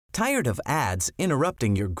Tired of ads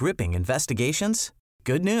interrupting your gripping investigations?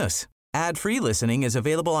 Good news. Ad-free listening is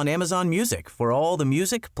available on Amazon Music for all the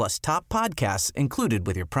music plus top podcasts included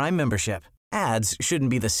with your Prime membership. Ads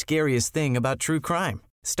shouldn't be the scariest thing about true crime.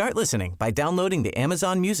 Start listening by downloading the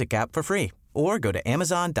Amazon Music app for free or go to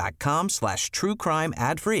amazon.com/truecrime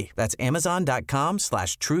ad-free. That's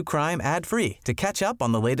amazon.com/truecrime ad-free to catch up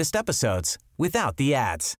on the latest episodes without the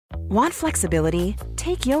ads. Want flexibility?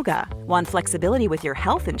 Take yoga. Want flexibility with your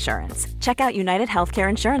health insurance? Check out United Healthcare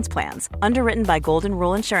Insurance Plans. Underwritten by Golden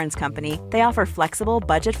Rule Insurance Company, they offer flexible,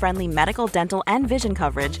 budget-friendly medical, dental, and vision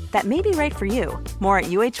coverage that may be right for you. More at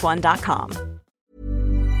uh1.com.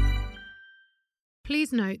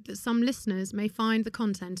 Please note that some listeners may find the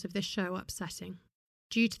content of this show upsetting.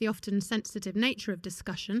 Due to the often sensitive nature of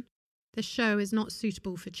discussion, this show is not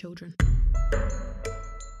suitable for children.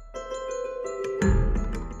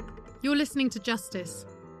 You're listening to Justice,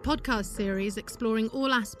 a podcast series exploring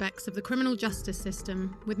all aspects of the criminal justice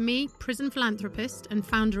system with me, prison philanthropist and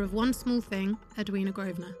founder of One Small Thing, Edwina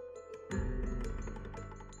Grosvenor.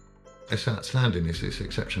 It's outstanding. It's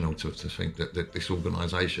exceptional to think that this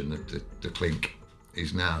organisation, the Clink,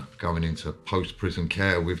 is now going into post-prison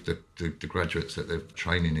care with the graduates that they're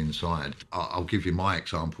training inside. I'll give you my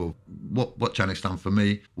example. What Janet's done for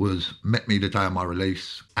me was met me the day of my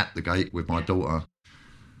release at the gate with my daughter.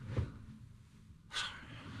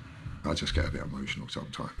 I just get a bit emotional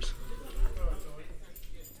sometimes.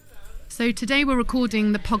 So today we're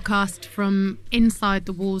recording the podcast from inside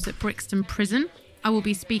the walls at Brixton Prison. I will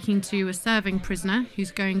be speaking to a serving prisoner who's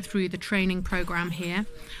going through the training programme here.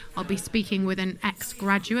 I'll be speaking with an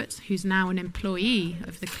ex-graduate who's now an employee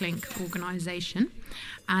of the Clink organisation.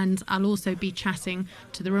 And I'll also be chatting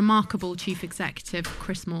to the remarkable Chief Executive,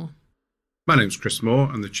 Chris Moore. My name's Chris Moore.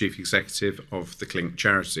 I'm the Chief Executive of the Clink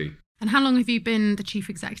charity. And how long have you been the Chief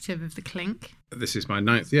Executive of the Clink? This is my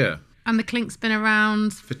 9th year. And the Clink's been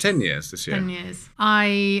around? For 10 years this year. 10 years.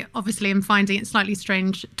 I obviously am finding it slightly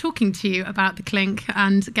strange talking to you about the Clink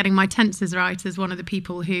and getting my tenses right as one of the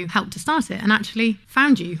people who helped to start it and actually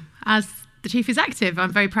found you as the Chief Executive.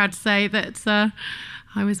 I'm very proud to say that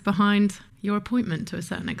I was behind your appointment to a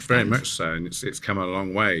certain extent. Very much so, and it's come a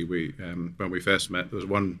long way. We when we first met, there was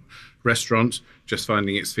one restaurant just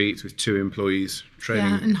finding its feet with 2 employees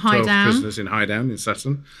training 12 prisoners in Highdown in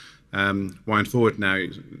Sutton. Wind forward now,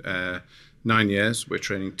 9 years, we're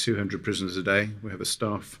training 200 prisoners a day. We have a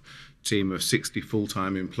staff team of 60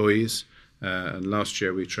 full-time employees. And last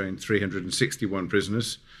year we trained 361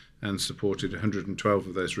 prisoners and supported 112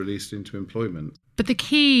 of those released into employment. But the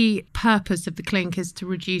key purpose of the Clink is to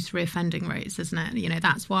reduce reoffending rates, isn't it? You know,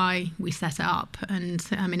 that's why we set it up. And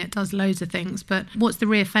I mean, it does loads of things. But what's the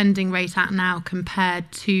reoffending rate at now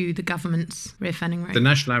compared to the government's reoffending rate? The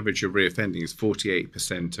national average of reoffending is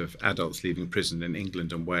 48% of adults leaving prison in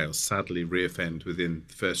England and Wales sadly reoffend within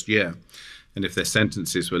the first year. And if their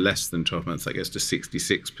sentences were less than 12 months, that goes to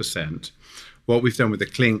 66%. What we've done with the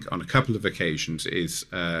Clink on a couple of occasions is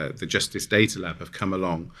the Justice Data Lab have come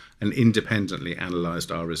along and independently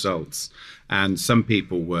analysed our results. And some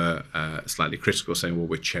people were slightly critical, saying, well,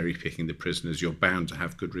 we're cherry picking the prisoners, you're bound to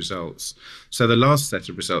have good results. So the last set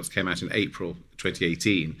of results came out in April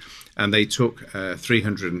 2018, and they took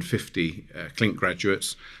 350 Clink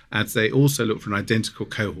graduates, and they also looked for an identical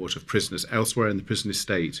cohort of prisoners elsewhere in the prison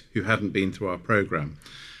estate who hadn't been through our programme.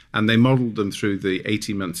 And they modelled them through the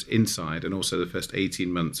 18 months inside and also the first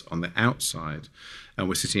 18 months on the outside. And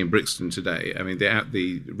we're sitting in Brixton today. I mean, the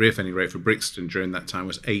reoffending rate for Brixton during that time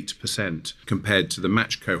was 8% compared to the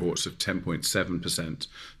match cohorts of 10.7%.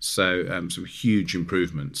 So some huge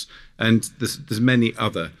improvements. And there's many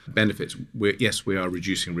other benefits. Yes, we are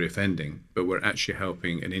reducing reoffending, but we're actually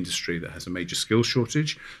helping an industry that has a major skill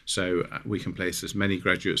shortage. So we can place as many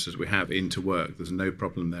graduates as we have into work. There's no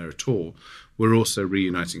problem there at all. We're also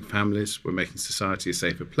reuniting families. We're making society a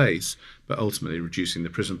safer place, but ultimately reducing the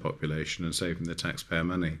prison population and saving the taxpayer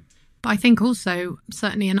money. But I think also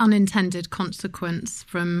certainly an unintended consequence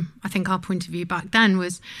from, I think, our point of view back then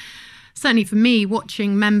was certainly for me,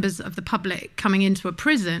 watching members of the public coming into a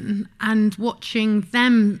prison and watching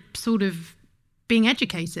them sort of being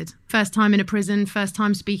educated. First time in a prison, first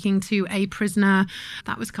time speaking to a prisoner.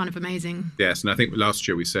 That was kind of amazing. Yes, and I think last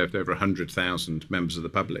year we served over 100,000 members of the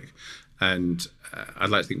public. And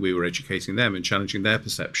I'd like to think we were educating them and challenging their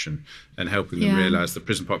perception and helping them realise the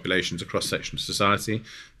prison populations across sections of society,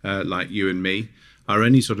 like you and me. Our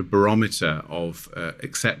only sort of barometer of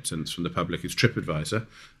acceptance from the public is TripAdvisor.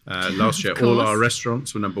 Last year, all our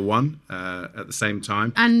restaurants were number 1 at the same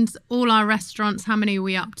time. And all our restaurants, how many are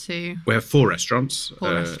we up to? We have 4 restaurants.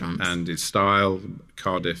 4 restaurants. And it's Style,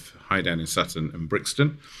 Cardiff, Highdown in Sutton and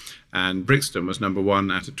Brixton. And Brixton was number 1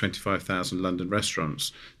 out of 25,000 London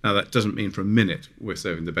restaurants. Now, that doesn't mean for a minute we're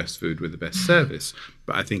serving the best food with the best service,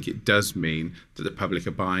 but I think it does mean that the public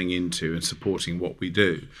are buying into and supporting what we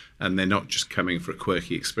do. And they're not just coming for a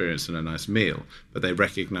quirky experience and a nice meal, but they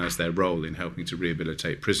recognise their role in helping to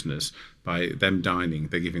rehabilitate prisoners. By them dining,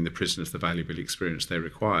 they're giving the prisoners the valuable experience they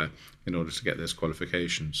require in order to get those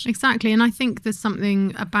qualifications. Exactly. And I think there's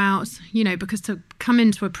something about, because to come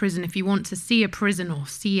into a prison, if you want to see a prison or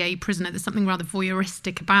see a prisoner, there's something rather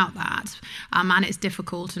voyeuristic about that. And it's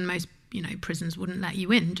difficult, and most prisons wouldn't let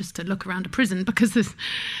you in just to look around a prison because there's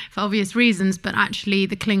for obvious reasons. But actually,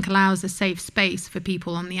 the Clink allows a safe space for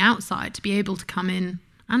people on the outside to be able to come in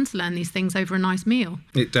and to learn these things over a nice meal.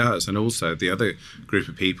 It does. And also the other group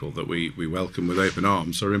of people that we welcome with open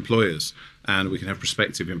arms are employers. And we can have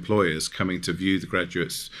prospective employers coming to view the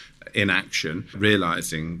graduates in action,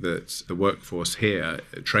 realising that the workforce here,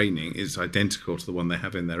 training, is identical to the one they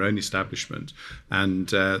have in their own establishment. And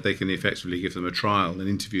they can effectively give them a trial and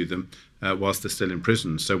interview them whilst they're still in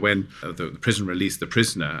prison. So when the prison release the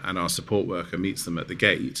prisoner and our support worker meets them at the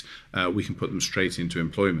gate, we can put them straight into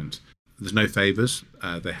employment. There's no favours.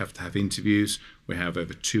 They have to have interviews. We have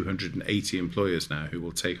over 280 employers now who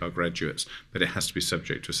will take our graduates, but it has to be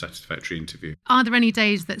subject to a satisfactory interview. Are there any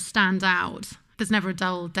days that stand out? There's never a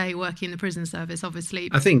dull day working in the prison service, obviously.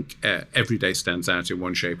 I think every day stands out in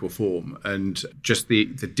one shape or form, and just the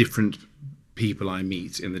different people I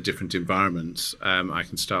meet in the different environments. I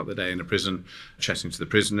can start the day in a prison chatting to the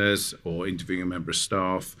prisoners or interviewing a member of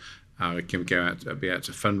staff. I can be out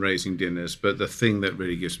to fundraising dinners, but the thing that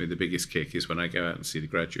really gives me the biggest kick is when I go out and see the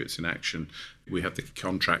graduates in action. We have the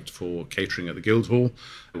contract for catering at the Guildhall.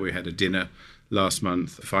 We had a dinner last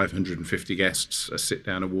month, 550 guests, a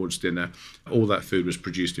sit-down awards dinner. All that food was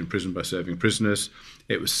produced in prison by serving prisoners.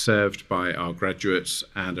 It was served by our graduates,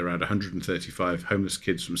 and around 135 homeless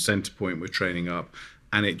kids from Centrepoint were training up.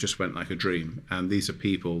 And it just went like a dream. And these are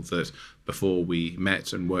people that before we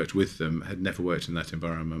met and worked with them had never worked in that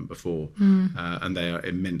environment before. And they are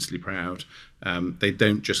immensely proud. They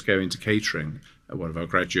don't just go into catering. One of our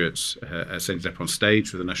graduates has ended up on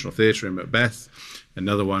stage with the National Theatre in Macbeth.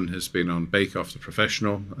 Another one has been on Bake Off the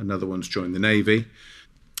Professional. Another one's joined the Navy.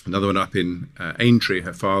 Another one up in Aintree,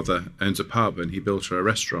 her father owns a pub and he built her a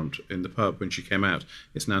restaurant in the pub when she came out.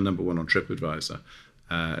 It's now number 1 on TripAdvisor.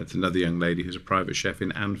 It's another young lady who's a private chef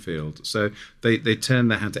in Anfield. So they turn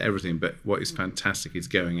their hand to everything, but what is fantastic is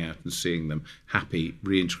going out and seeing them happy,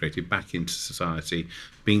 reintegrated back into society,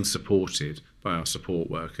 being supported by our support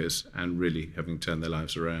workers and really having turned their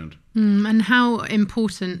lives around. And how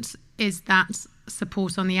important is that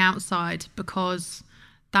support on the outside? Because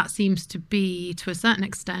that seems to be, to a certain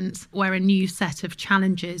extent, where a new set of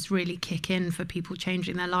challenges really kick in for people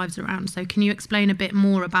changing their lives around. So can you explain a bit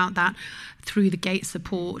more about that through the gate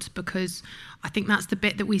support? Because I think that's the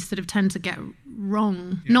bit that we sort of tend to get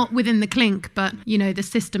wrong, not within the Clink, but, the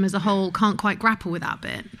system as a whole can't quite grapple with that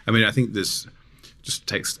bit. I mean, I think this just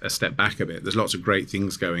takes a step back a bit. There's lots of great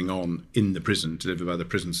things going on in the prison, delivered by the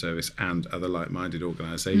prison service and other like-minded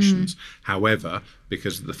organisations. However,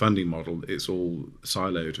 because of the funding model, it's all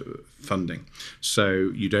siloed funding.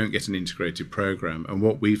 So you don't get an integrated programme. And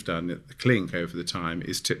what we've done at the Clink over the time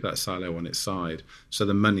is tip that silo on its side. So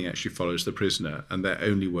the money actually follows the prisoner, and they're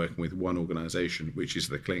only working with one organisation, which is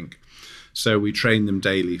the Clink. So we train them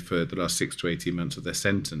daily for the last 6 to 18 months of their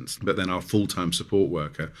sentence, but then our full-time support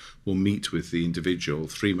worker will meet with the individual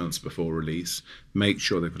 3 months before release, make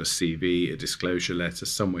sure they've got a CV, a disclosure letter,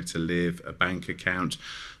 somewhere to live, a bank account,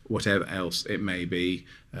 whatever else it may be,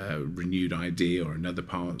 renewed ID or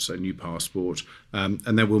a new passport, and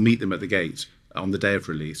then we'll meet them at the gate. On the day of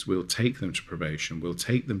release, we'll take them to probation, we'll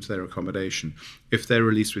take them to their accommodation. If they're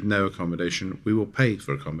released with no accommodation, we will pay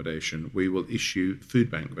for accommodation. We will issue food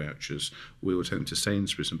bank vouchers. We will take them to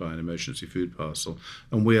Sainsbury's and buy an emergency food parcel.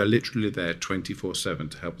 And we are literally there 24/7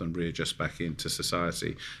 to help them readjust back into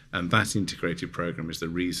society. And that integrated programme is the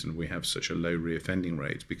reason we have such a low reoffending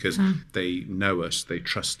rate, because they know us, they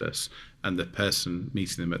trust us, and the person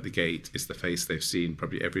meeting them at the gate is the face they've seen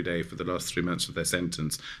probably every day for the last 3 months of their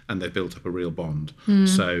sentence, and they've built up a real bond.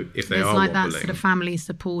 So if they are like wobbling, that sort of family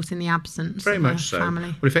support in the absence very of much a so.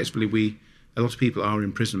 family. Well, effectively, a lot of people are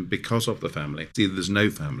in prison because of the family. It's either there's no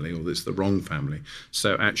family or there's the wrong family.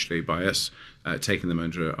 So actually, by us taking them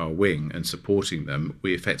under our wing and supporting them,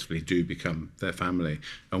 we effectively do become their family.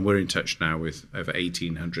 And we're in touch now with over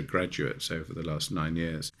 1,800 graduates over the last 9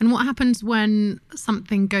 years. And what happens when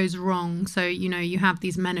something goes wrong? So, you have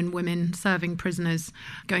these men and women serving prisoners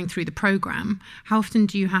going through the programme. How often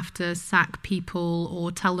do you have to sack people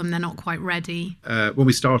or tell them they're not quite ready? When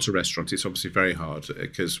we start a restaurant, it's obviously very hard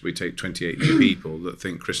because we take 28 new people that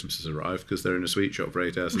think Christmas has arrived because they're in a sweet shop for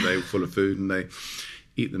 8 hours a day full of food, and they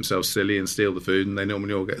eat themselves silly and steal the food, and they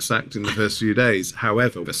normally all get sacked in the first few days.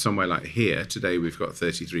 However, for somewhere like here, today we've got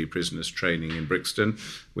 33 prisoners training in Brixton.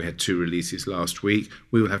 We had 2 releases last week.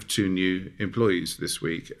 We will have 2 new employees this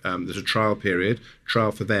week. There's a trial period,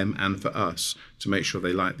 trial for them and for us, to make sure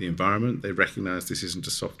they like the environment. They recognise this isn't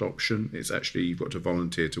a soft option. It's actually, you've got to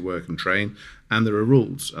volunteer to work and train. And there are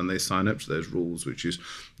rules, and they sign up to those rules, which is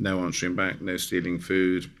no answering back, no stealing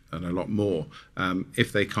food, and a lot more.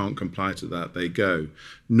 If they can't comply to that, they go.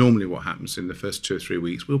 Normally what happens in the first 2 or 3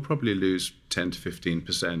 weeks, we'll probably lose 10 to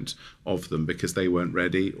 15% of them because they weren't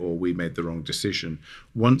ready or we made the wrong decision.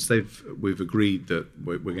 Once we've agreed that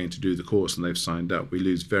we're going to do the course and they've signed up, we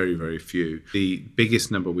lose very, very few. The biggest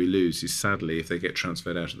number we lose is, sadly, if they get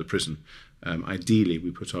transferred out of the prison. Ideally, we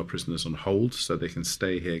put our prisoners on hold so they can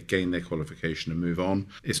stay here, gain their qualification and move on.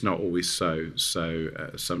 It's not always so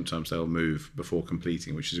sometimes they'll move before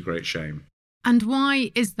completing, which is a great shame. And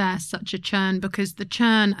why is there such a churn? Because the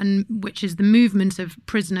churn, which is the movement of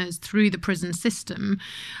prisoners through the prison system,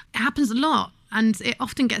 it happens a lot. And it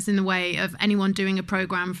often gets in the way of anyone doing a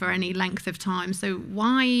programme for any length of time. So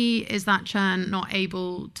why is that churn not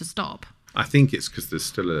able to stop? I think it's because there's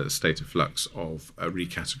still a state of flux of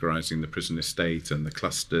recategorising the prison estate and the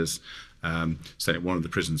clusters. So one of the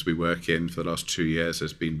prisons we work in for the last 2 years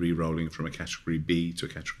has been re-rolling from a Category B to a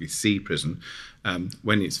Category C prison.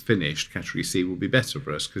 When it's finished, Category C will be better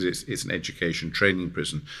for us because it's an education training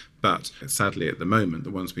prison. But sadly, at the moment,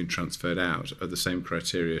 the ones being transferred out are the same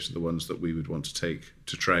criteria to the ones that we would want to take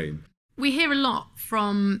to train. We hear a lot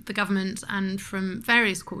from the government and from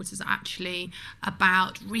various quarters actually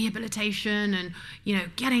about rehabilitation and,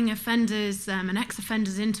 getting offenders and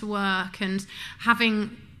ex-offenders into work. And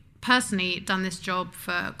having personally done this job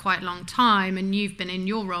for quite a long time, and you've been in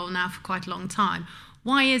your role now for quite a long time,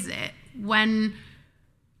 why is it when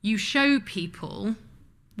you show people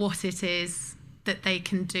what it is that they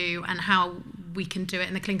can do and how we can do it,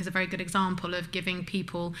 and the Clink is a very good example of giving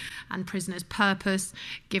people and prisoners purpose,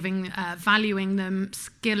 valuing them,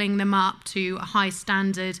 skilling them up to a high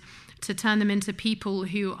standard to turn them into people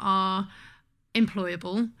who are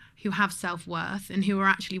employable, who have self-worth and who are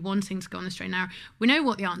actually wanting to go on the straight and narrow. We know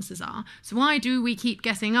what the answers are. So why do we keep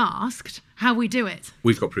getting asked how we do it?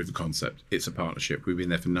 We've got proof of concept. It's a partnership. We've been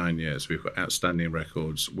there for 9 years. We've got outstanding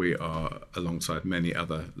records. We are alongside many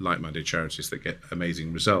other like-minded charities that get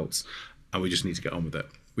amazing results. And we just need to get on with it.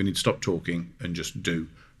 We need to stop talking and just do.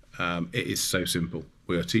 It is so simple.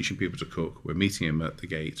 We are teaching people to cook. We're meeting them at the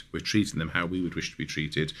gate. We're treating them how we would wish to be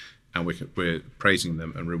treated. And we're praising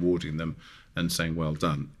them and rewarding them and saying, well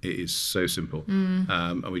done. It is so simple.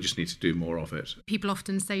 And we just need to do more of it. People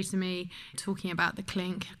often say to me, talking about the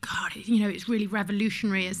Clink, God, it's really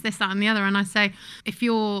revolutionary. It's this, that and the other. And I say, if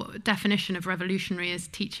your definition of revolutionary is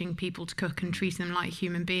teaching people to cook and treating them like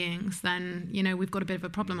human beings, then, we've got a bit of a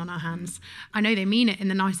problem on our hands. I know they mean it in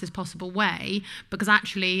the nicest possible way, because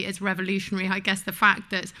actually it's revolutionary. I guess the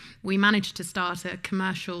fact that we managed to start a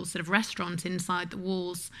commercial sort of restaurant inside the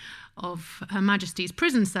walls of Her Majesty's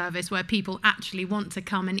Prison Service where people actually want to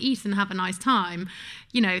come and eat and have a nice time,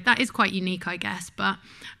 that is quite unique, I guess. But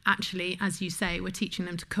actually, as you say, we're teaching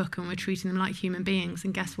them to cook and we're treating them like human beings.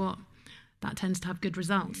 And guess what? That tends to have good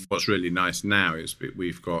results. What's really nice now is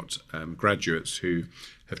we've got graduates who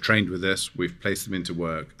have trained with us, we've placed them into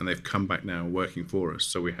work, and they've come back now working for us.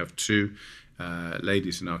 So we have 2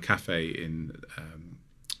 ladies in our cafe in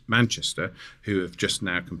Manchester who have just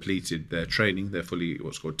now completed their training. They're fully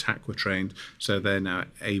what's called TAQA trained, so they're now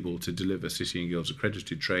able to deliver City and Guilds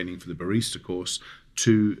accredited training for the barista course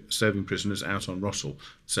to serving prisoners out on Rossall.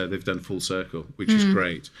 So they've done full circle, which is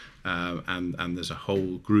great. And there's a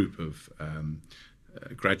whole group of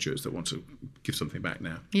graduates that want to give something back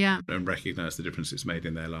now, and recognise the difference it's made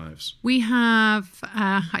in their lives. We have,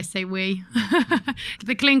 I say we,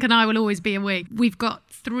 the Clink and I will always be a we. We've got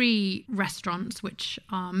 3 restaurants which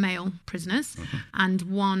are male prisoners and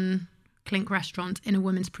 1 Clink restaurant in a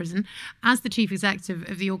women's prison. As the chief executive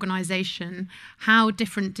of the organisation, how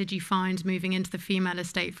different did you find moving into the female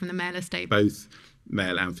estate from the male estate? Both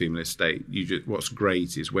male and female estate. What's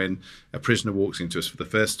great is when a prisoner walks into us for the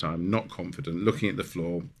first time, not confident, looking at the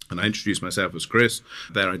floor, and I introduce myself as Chris,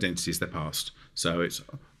 their identity is their past. So it's,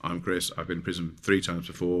 I'm Chris, I've been in prison 3 times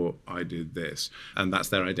before, I did this. And that's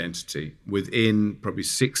their identity. Within probably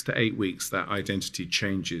 6 to 8 weeks, that identity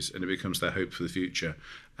changes and it becomes their hope for the future.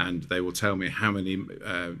 And they will tell me how many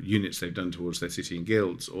units they've done towards their city and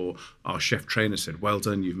guilds, or our chef trainer said, well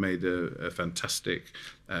done, you've made a fantastic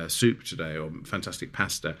soup today, or fantastic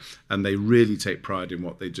pasta. And they really take pride in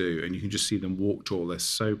what they do. And you can just see them walk tall. They're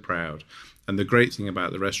so proud. And the great thing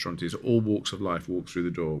about the restaurant is all walks of life walk through the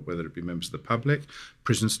door, whether it be members of the public,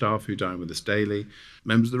 prison staff who dine with us daily,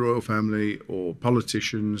 members of the royal family, or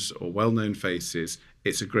politicians, or well-known faces.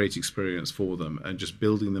 It's a great experience for them, and just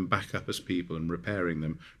building them back up as people and repairing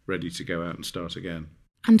them, ready to go out and start again.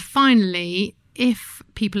 And finally, if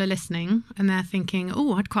people are listening and they're thinking,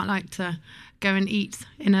 oh, I'd quite like to go and eat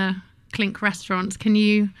in a Clink restaurant, can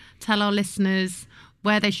you tell our listeners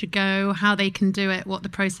where they should go, how they can do it, what the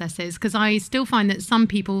process is? Because I still find that some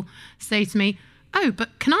people say to me, oh,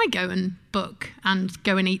 but can I go and book and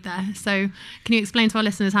go and eat there? So can you explain to our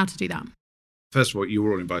listeners how to do that? First of all,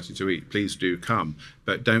 you're all invited to eat. Please do come,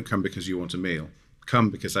 but don't come because you want a meal. Come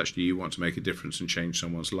because actually you want to make a difference and change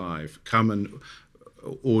someone's life. Come and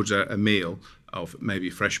order a meal of maybe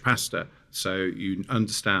fresh pasta, so you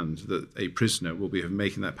understand that a prisoner will be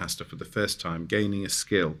making that pasta for the first time, gaining a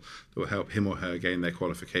skill that will help him or her gain their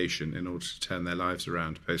qualification in order to turn their lives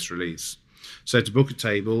around post-release. So to book a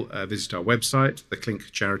table, visit our website,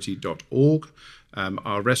 theclinkcharity.org.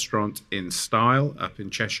 Our restaurant in Style, up in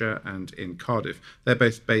Cheshire, and in Cardiff, they're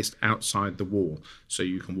both based outside the wall, so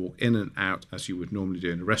you can walk in and out as you would normally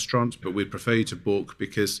do in a restaurant, but we'd prefer you to book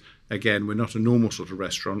because, again, we're not a normal sort of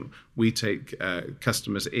restaurant. We take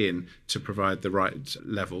customers in to provide the right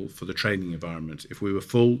level for the training environment. If we were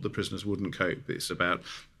full, the prisoners wouldn't cope. It's about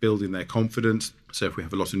building their confidence. So if we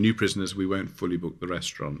have a lot of new prisoners, we won't fully book the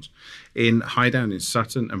restaurant. In Highdown in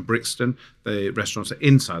Sutton and Brixton, the restaurants are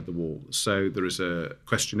inside the wall. So there is a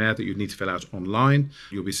questionnaire that you need to fill out online.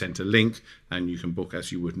 You'll be sent a link and you can book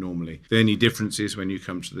as you would normally. The only difference is when you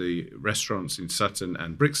come to the restaurants in Sutton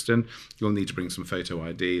and Brixton, you'll need to bring some photo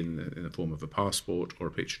ID in the form of a passport or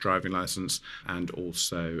a picture driving licence, and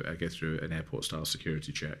also go through an airport-style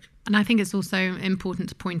security check. And I think it's also important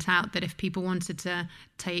to point out that if people wanted to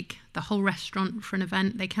take the whole restaurant for an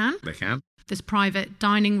event, they can. They can. There's private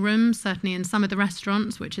dining rooms, certainly in some of the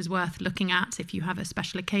restaurants, which is worth looking at if you have a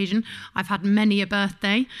special occasion. I've had many a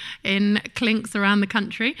birthday in Clinks around the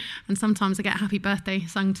country, and sometimes I get happy birthday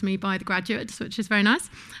sung to me by the graduates, which is very nice,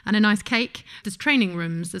 and a nice cake. There's training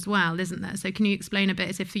rooms as well, isn't there? So can you explain a bit,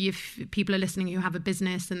 as if people are listening who have a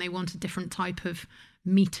business and they want a different type of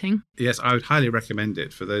meeting? Yes, I would highly recommend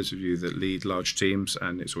it for those of you that lead large teams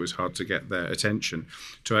and it's always hard to get their attention,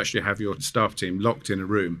 to actually have your staff team locked in a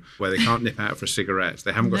room where they can't nip out for a cigarette.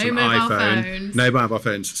 They haven't got an iPhone. No mobile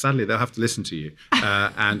phones. Sadly, they'll have to listen to you.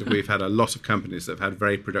 And we've had a lot of companies that have had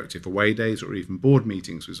very productive away days or even board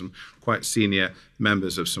meetings with some quite senior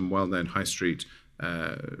members of some well-known high street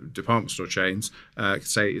department store chains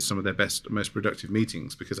say it's some of their best, most productive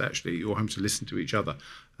meetings, because actually you're having to listen to each other.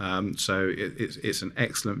 So it's an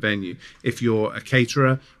excellent venue. If you're a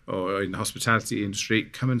caterer or in the hospitality industry,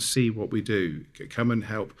 come and see what we do. Come and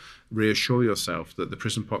help reassure yourself that the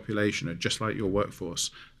prison population are just like your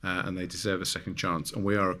workforce, and they deserve a second chance. And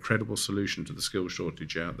we are a credible solution to the skills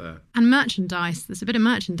shortage out there. And merchandise. There's a bit of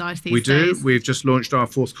merchandise these days. We do. We've just launched our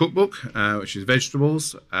 4th cookbook, which is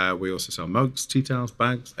vegetables. We also sell mugs, tea towels,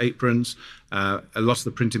 bags, aprons. A lot of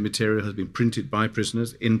the printed material has been printed by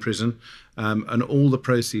prisoners in prison. And all the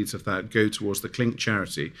proceeds of that go towards the Clink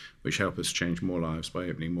charity, which help us change more lives by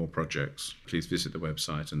opening more projects. Please visit the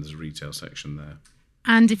website, and there's a retail section there.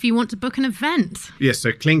 And if you want to book an event? Yes,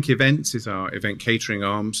 so Clink Events is our event catering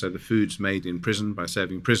arm. So the food's made in prison by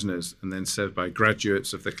serving prisoners and then served by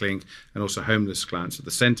graduates of the Clink and also homeless clients of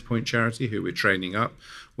the Centrepoint charity, who we're training up.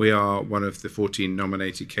 We are one of the 14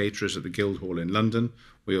 nominated caterers at the Guildhall in London.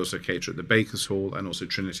 We also cater at the Bakers Hall and also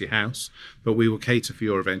Trinity House. But we will cater for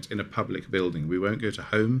your event in a public building. We won't go to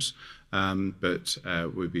homes, but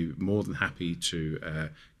we'd be more than happy to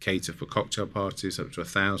cater for cocktail parties up to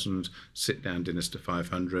 1,000, sit-down dinners to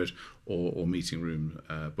 500, or meeting room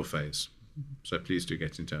buffets. So please do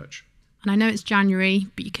get in touch. And I know it's January,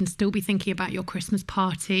 but you can still be thinking about your Christmas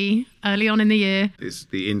party early on in the year. It's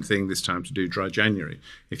the in thing this time to do dry January.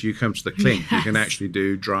 If you come to the Clink, yes, you can actually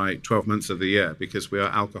do dry 12 months of the year, because we are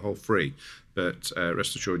alcohol-free. But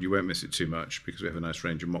rest assured, you won't miss it too much, because we have a nice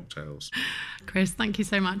range of mocktails. Chris, thank you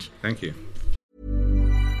so much. Thank you.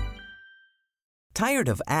 Tired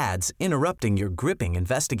of ads interrupting your gripping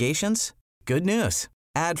investigations? Good news.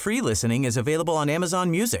 Ad-free listening is available on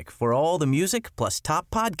Amazon Music for all the music plus top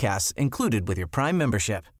podcasts included with your Prime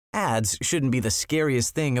membership. Ads shouldn't be the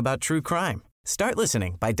scariest thing about true crime. Start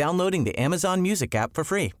listening by downloading the Amazon Music app for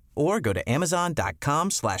free or go to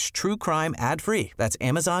amazon.com/truecrime ad-free. That's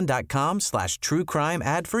amazon.com/truecrime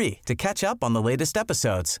ad-free to catch up on the latest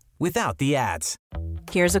episodes without the ads.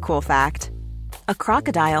 Here's a cool fact. A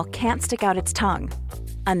crocodile can't stick out its tongue.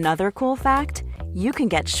 Another cool fact, you can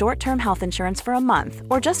get short-term health insurance for a month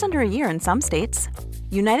or just under a year in some states.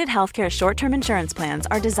 United Healthcare short-term insurance plans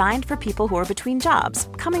are designed for people who are between jobs,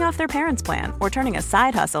 coming off their parents' plan, or turning a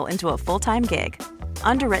side hustle into a full-time gig.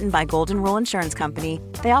 Underwritten by Golden Rule Insurance Company,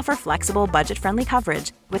 they offer flexible, budget-friendly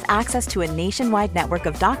coverage with access to a nationwide network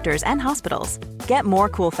of doctors and hospitals. Get more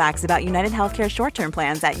cool facts about United Healthcare short-term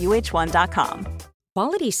plans at uh1.com.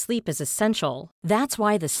 Quality sleep is essential. That's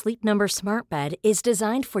why the Sleep Number Smart Bed is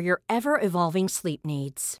designed for your ever-evolving sleep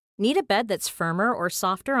needs. Need a bed that's firmer or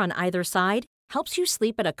softer on either side? Helps you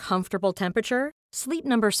sleep at a comfortable temperature? Sleep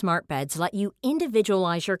Number Smart Beds let you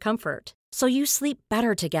individualize your comfort, so you sleep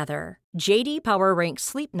better together. J.D. Power ranks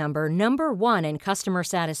Sleep Number number 1 in customer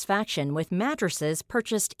satisfaction with mattresses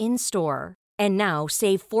purchased in-store. And now,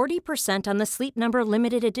 save 40% on the Sleep Number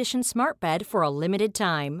Limited Edition Smart Bed for a limited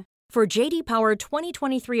time. For J.D. Power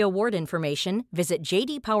 2023 award information, visit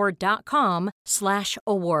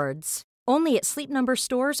jdpower.com/awards. Only at Sleep Number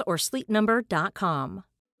stores or sleepnumber.com.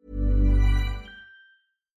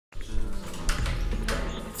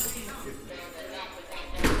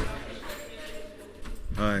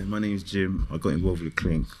 Hi, my name is Jim. I got involved with the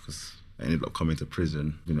Clink because I ended up coming to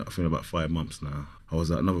prison. I think about 5 months now. I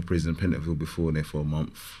was at another prison, Pentonville, before there for a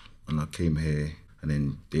month, and I came here, and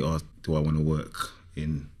then they asked, do I want to work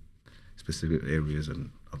in specific areas,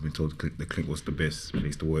 and I've been told the Clink was the best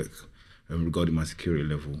place to work regarding my security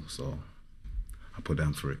level, so I put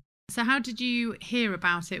down for it. So how did you hear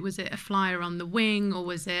about it? Was it a flyer on the wing, or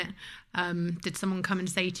was it, did someone come and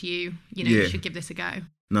say to you, you should give this a go?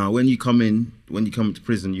 No, when you come into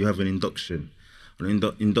prison, you have an induction. An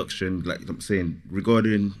induction, like I'm saying,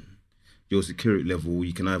 regarding your security level,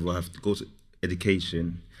 you can either have to go to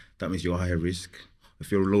education, that means you're high risk.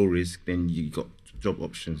 If you're low risk, then you got job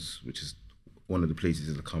options, which is one of the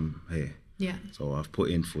places to come here. Yeah. So I've put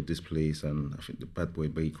in for this place, and I think the Bad Boy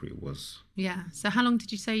Bakery was. Yeah. So how long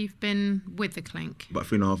did you say you've been with the Clink? About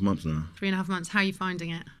 3.5 months now. 3.5 months. How are you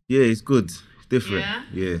finding it? Yeah, it's good. It's different. Yeah?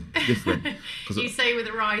 Yeah, different. You say with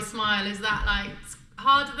a wry smile, is that like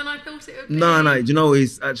harder than I thought it would be? No,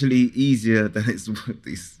 it's actually easier than it's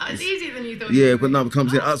easier than you thought. Yeah, but now it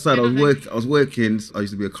comes in outside. I was working. I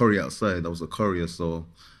used to be a courier outside. I was a courier, so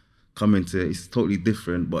coming to it's totally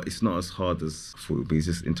different, but it's not as hard as I thought it would be. It's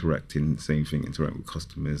just interacting with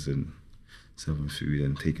customers and serving food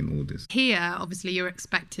and taking orders. Here, obviously, you're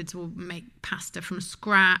expected to make pasta from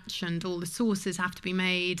scratch, and all the sauces have to be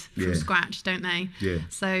made from scratch, don't they? Yeah.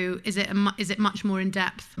 So is it much more in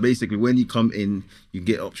depth? Basically, when you come in, you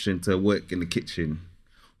get option to work in the kitchen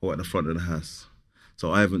or at the front of the house.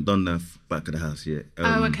 So I haven't done the back of the house yet.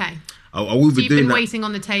 Okay. I will be doing that. You've been waiting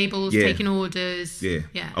on the tables, taking orders. Yeah.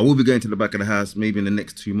 I will be going to the back of the house maybe in the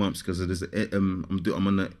next 2 months because there's I'm on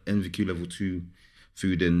the NVQ level 2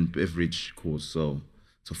 food and beverage course. So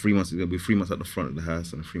 3 months, it's going to be 3 months at the front of the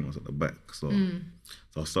house and 3 months at the back. So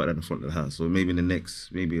I'll start at the front of the house. So maybe in the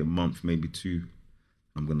next, maybe a month, maybe 2,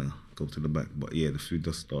 I'm going to go to the back. But yeah, the food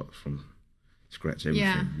does start from scratch,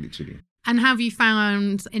 everything, literally. And how have you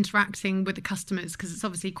found interacting with the customers? Because it's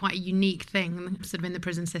obviously quite a unique thing, sort of in the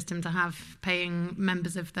prison system, to have paying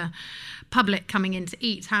members of the public coming in to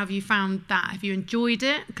eat. How have you found that? Have you enjoyed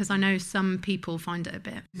it? Because I know some people find it a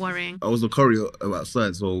bit worrying. I was a courier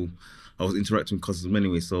outside, so I was interacting with customers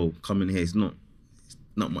anyway. So coming here, it's not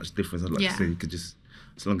much difference. I'd like to say you could just,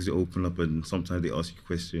 as long as you open up, and sometimes they ask you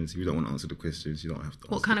questions. If you don't want to answer the questions, you don't have to.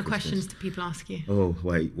 What kind of questions do people ask you? Oh,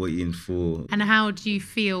 wait, what are you in for? And how do you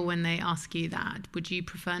feel when they ask you that? Would you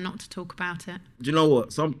prefer not to talk about it? Do you know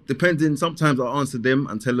what? Sometimes I answer them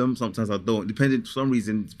and tell them. Sometimes I don't. Depending, for some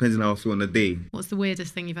reason, depends on how I feel on the day. What's the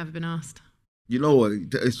weirdest thing you've ever been asked? You know what?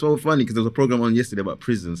 It's so funny because there was a program on yesterday about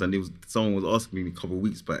prisons, and someone was asking me a couple of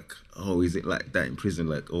weeks back, "Oh, is it like that in prison?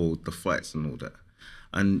 Like, oh, the fights and all that."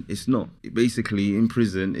 And it's not. Basically, in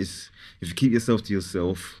prison, if you keep yourself to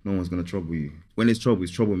yourself, no one's going to trouble you. When there's trouble,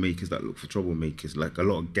 it's troublemakers that look for troublemakers. Like a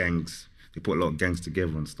lot of gangs, they put a lot of gangs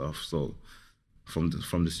together and stuff. So from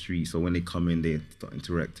the street, so when they come in, they start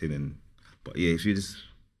interacting. But yeah, if you're just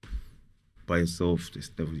by yourself,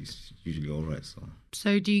 it's usually all right.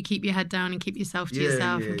 So do you keep your head down and keep yourself to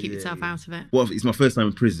yourself and keep yourself out of it? Well, it's my first time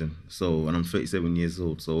in prison, and I'm 37 years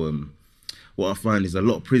old. So what I find is a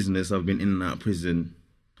lot of prisoners have been in and out of prison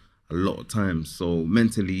a lot of times. So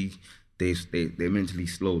mentally, they mentally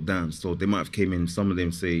slowed down. So they might have came in, some of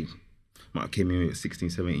them say, might have came in at 16,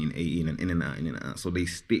 17, 18 and in and out. So they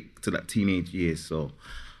stick to that teenage years. So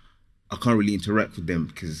I can't really interact with them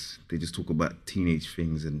because they just talk about teenage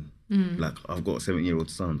things. And like, I've got a 7-year-old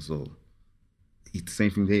son, so it's the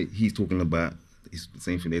same thing he's talking about. It's the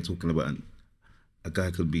same thing they're talking about. And a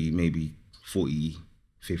guy could be maybe 40,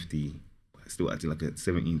 50, still acting like a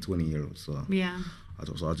 17, 20-year-old. So yeah.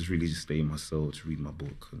 So I just really just stay in my cell to read my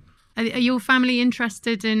book. Are your family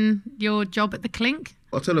interested in your job at the Clink?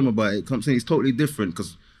 I'll tell them about it. I'm saying it's totally different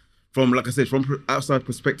because from, like I said, from outside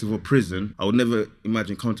perspective of prison, I would never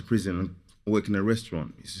imagine coming to prison and working in a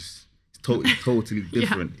restaurant. It's totally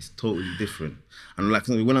different. Yeah. It's totally different. And like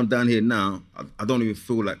when I'm down here now, I don't even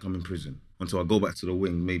feel like I'm in prison until I go back to the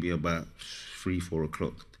wing, maybe about 3-4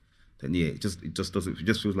 o'clock. Then yeah, it just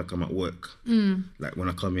feels like I'm at work. Like when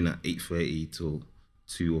I come in at 8:30 till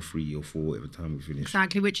 2 or 3 or 4, whatever time we finish.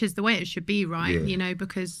 Exactly, which is the way it should be, right? Yeah. You know,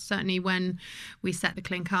 because certainly when we set the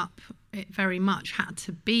Clink up, it very much had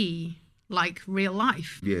to be like real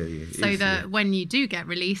life. Yeah. So that when you do get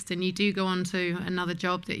released and you do go on to another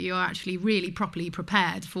job, that you're actually really properly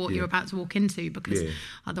prepared for what you're about to walk into, because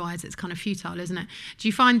otherwise it's kind of futile, isn't it? Do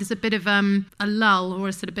you find there's a bit of a lull or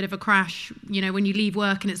a sort of bit of a crash, you know, when you leave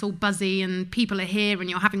work and it's all buzzy and people are here and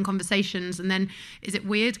you're having conversations, and then is it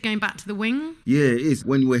weird going back to the wing? Yeah, it is.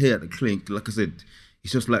 When we're here at the Clink, like I said,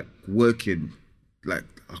 it's just like working. Like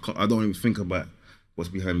I don't even think about what's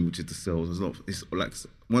behind me, which is the cells. It's like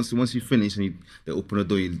once you finish and they open the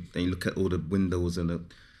door, then you look at all the windows and the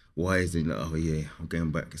wires, and you're like, oh yeah, I'm going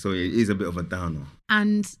back. So it is a bit of a downer.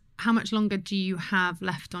 And how much longer do you have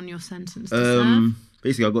left on your sentence to serve?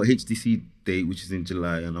 Basically, I've got a HDC date, which is in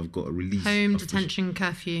July, and I've got a release. Home detention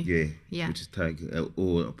curfew. Yeah. Which is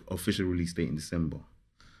or official release date in December.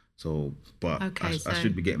 So, but I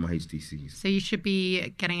should be getting my HDCs. So you should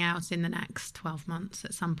be getting out in the next 12 months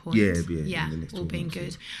at some point. Yeah. In the next all being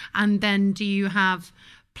good. And then do you have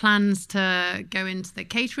plans to go into the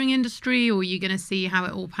catering industry, or are you going to see how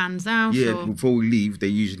it all pans out? Yeah, before we leave, they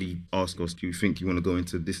usually ask us, do you think you want to go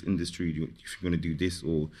into this industry? Do you want to do this,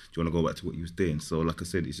 or do you want to go back to what you was doing? So like I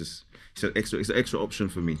said, it's an extra option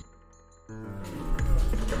for me.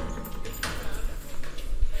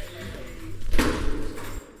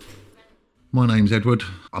 My name's Edward.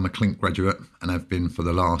 I'm a Clink graduate and have been for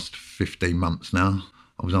the last 15 months now.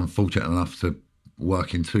 I was unfortunate enough to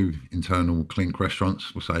work in 2 internal Clink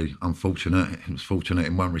restaurants. We'll say unfortunate. It was fortunate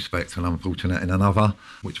in one respect and unfortunate in another,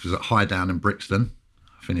 which was at High Down in Brixton.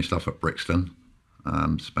 I finished off at Brixton,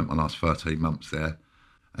 spent my last 13 months there,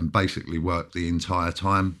 and basically worked the entire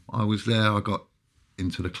time I was there. I got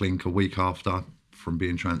into the Clink a week after, from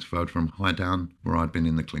being transferred from High Down, where I'd been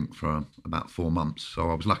in the Clink for about 4 months.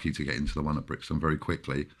 So I was lucky to get into the one at Brixton very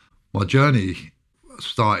quickly. My journey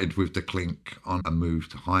started with the Clink on a move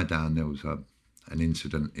to High Down. There was an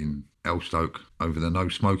incident in Elstoke over the no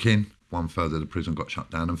smoking. 1 further, the prison got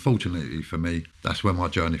shut down. And fortunately for me, that's where my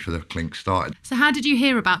journey for the Clink started. So how did you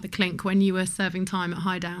hear about the Clink when you were serving time at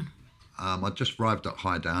High Down? I just arrived at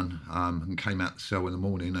High Down and came out the cell in the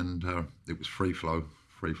morning, and it was free flow.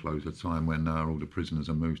 Free flow's a time when all the prisoners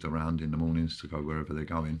are moved around in the mornings to go wherever they're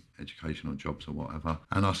going, educational jobs or whatever.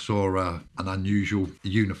 And I saw an unusual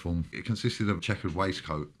uniform. It consisted of a checkered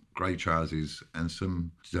waistcoat, grey trousers and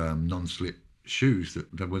some non-slip shoes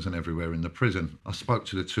that wasn't everywhere in the prison. I spoke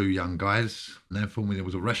to the 2 young guys and they informed me there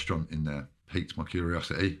was a restaurant in there. Piqued my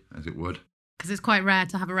curiosity, as it would. Because it's quite rare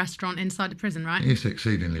to have a restaurant inside the prison, right? It's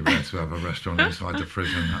exceedingly rare to have a restaurant inside the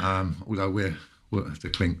prison, although the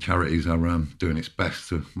Clink Charities are doing its best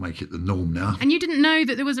to make it the norm now. And you didn't know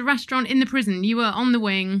that there was a restaurant in the prison? You were on the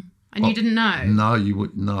wing and you didn't know? No, you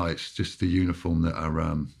wouldn't know. It's just the uniform that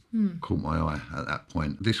caught my eye at that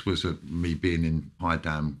point. This was me being in High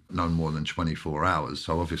Down no more than 24 hours.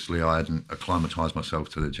 So obviously I hadn't acclimatised myself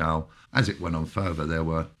to the jail. As it went on further, there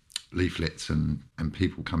were leaflets and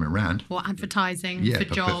people coming around. Or advertising for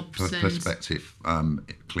jobs. Prospective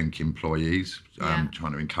Clink employees, trying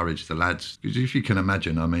to encourage the lads. Because if you can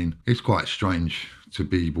imagine, I mean, it's quite strange to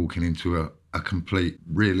be walking into a complete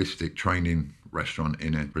realistic training restaurant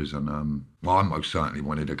in a prison. Well, I most certainly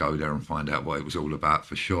wanted to go there and find out what it was all about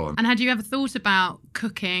for sure. And had you ever thought about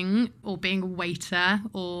cooking or being a waiter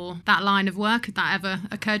or that line of work? Had that ever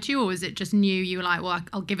occurred to you, or was it just new? You were like, well,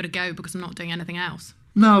 I'll give it a go because I'm not doing anything else?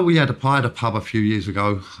 No, we had a pub a few years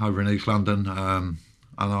ago over in East London, and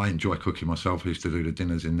I enjoy cooking myself. I used to do the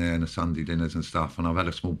dinners in there and the Sunday dinners and stuff, and I've had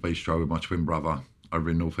a small bistro with my twin brother over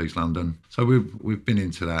in North East London. So we've been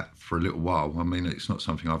into that for a little while. I mean, it's not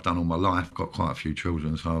something I've done all my life. I've got quite a few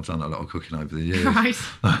children, so I've done a lot of cooking over the years. Right.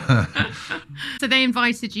 So they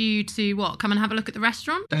invited you to what? Come and have a look at the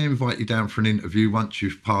restaurant? They invite you down for an interview. Once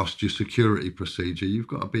you've passed your security procedure, you've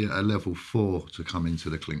got to be at a level 4 to come into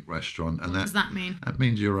the Clink restaurant. And What does that mean? That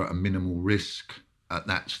means you're at a minimal risk at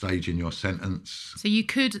that stage in your sentence. So you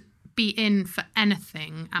could be in for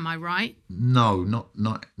anything, am I right? No,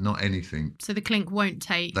 not anything. So the Clink won't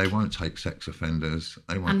take... They won't take sex offenders.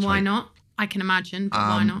 They won't. And why not? I can imagine, but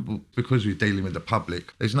why not? Well, because we're dealing with the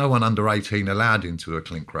public. There's no one under 18 allowed into a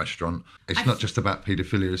Clink restaurant. It's not just about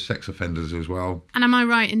paedophilia, it's sex offenders as well. And am I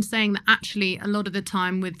right in saying that actually a lot of the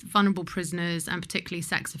time with vulnerable prisoners and particularly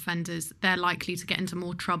sex offenders, they're likely to get into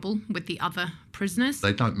more trouble with the other prisoners?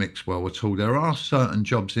 They don't mix well at all. There are certain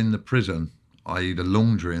jobs in the prison, i.e. the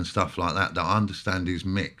laundry and stuff like that I understand is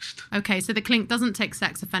mixed. Okay, so the Clink doesn't take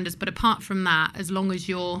sex offenders, but apart from that, as long as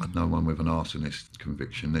you're... No one with an arsonist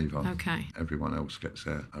conviction either. Okay. Everyone else gets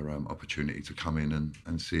their opportunity to come in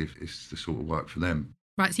and see if it's the sort of work for them.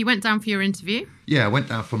 Right, so you went down for your interview? Yeah, I went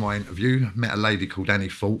down for my interview, met a lady called Annie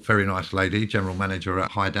Fault, very nice lady, general manager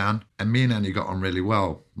at High Down, and me and Annie got on really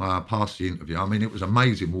well. I passed the interview. I mean, it was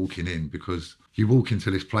amazing walking in because you walk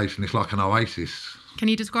into this place and it's like an oasis. Can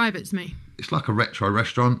you describe it to me? It's like a retro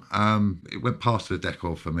restaurant. It went past the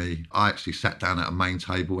decor for me. I actually sat down at a main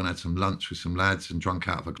table and had some lunch with some lads and drunk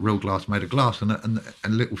out of a real glass made of glass and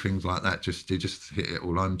little things like that. Just hit it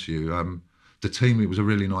all home to you. The team, it was a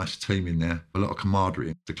really nice team in there. A lot of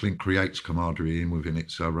camaraderie. The Clink creates camaraderie within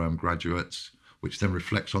its graduates, which then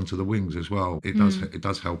reflects onto the wings as well. It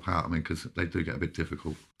does help out, I mean, because they do get a bit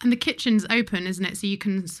difficult. And the kitchen's open, isn't it? So you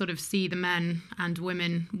can sort of see the men and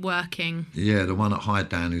women working. Yeah, the one at High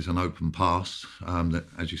Down is an open pass that,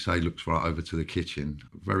 as you say, looks right over to the kitchen.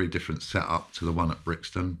 Very different setup to the one at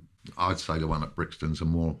Brixton. I'd say the one at Brixton's a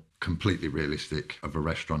more completely realistic of a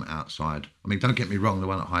restaurant outside. I mean, don't get me wrong, the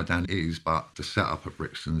one at High Down is, but the setup at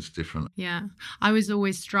Brixton's different. Yeah. I was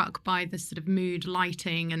always struck by the sort of mood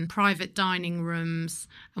lighting and private dining rooms.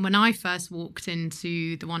 And when I first walked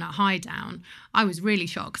into the one at High Down, I was really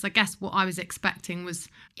shocked because I guess what I was expecting was,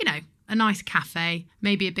 you know, a nice cafe,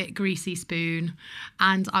 maybe a bit greasy spoon.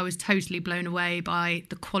 And I was totally blown away by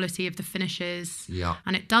the quality of the finishes. Yeah.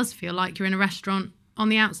 And it does feel like you're in a restaurant on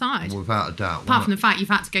the outside. Without a doubt. Apart from the fact you've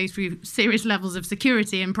had to go through serious levels of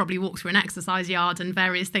security and probably walk through an exercise yard and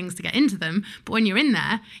various things to get into them. But when you're in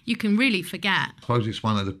there, you can really forget. I suppose it's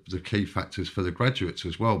one of the key factors for the graduates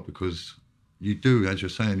as well, because you do, as you're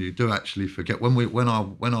saying, you do actually forget. When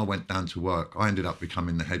I went down to work, I ended up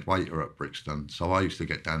becoming the head waiter at Brixton. So I used to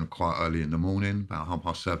get down quite early in the morning, about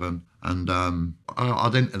 7:30, and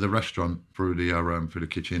I'd enter the restaurant through the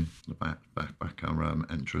kitchen, the back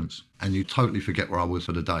entrance, and you totally forget where I was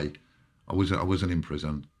for the day. I wasn't in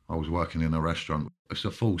prison. I was working in a restaurant. It's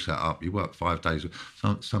a full setup. You work 5 days,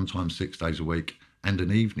 sometimes 6 days a week. And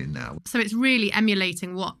an evening now. So it's really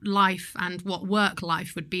emulating what life and what work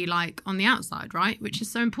life would be like on the outside, right? Which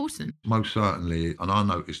is so important. Most certainly. And I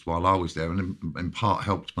noticed while I was there, and in part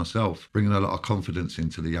helped myself, bringing a lot of confidence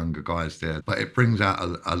into the younger guys there. But it brings out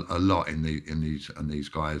a lot in these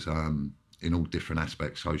guys in all different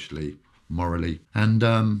aspects, socially, morally, and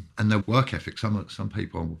their work ethic. Some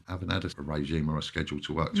people haven't had a regime or a schedule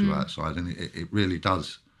to work to outside, and it really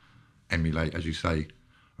does emulate, as you say,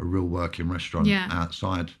 a real working restaurant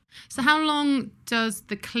outside. So how long does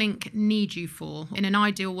the Clink need you for? In an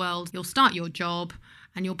ideal world, you'll start your job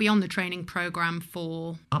and you'll be on the training programme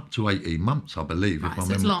for... Up to 18 months, I believe. Right,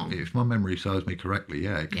 so it's long. If my memory serves me correctly,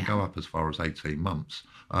 it can go up as far as 18 months.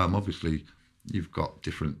 Obviously, you've got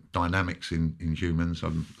different dynamics in humans.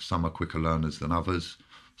 Some are quicker learners than others.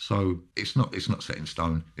 So it's not set in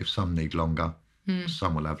stone. If some need longer,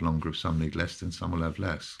 some will have longer. If some need less, then some will have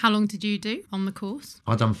less. How long did you do on the course?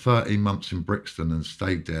 I'd done 13 months in Brixton and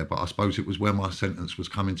stayed there, but I suppose it was where my sentence was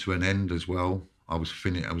coming to an end as well. I was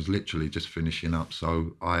literally just finishing up.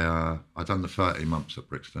 So I'd done the 13 months at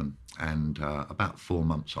Brixton and about 4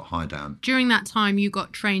 months at High Down. During that time, you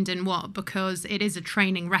got trained in what? Because it is a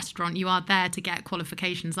training restaurant. You are there to get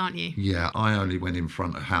qualifications, aren't you? Yeah, I only went in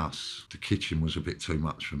front of house. The kitchen was a bit too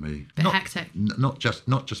much for me. Bit hectic. Not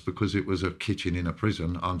just because it was a kitchen in a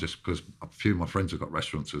prison. Just because a few of my friends have got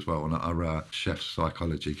restaurants as well, and our chef's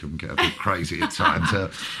psychology can get a bit crazy at times.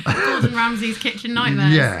 Gordon Ramsay's kitchen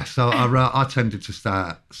nightmares. Yeah, so I tended to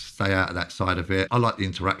stay out of that side of it. I like the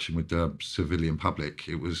interaction with the civilian public.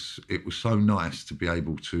 It was so nice to be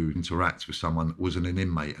able to interact with someone that wasn't an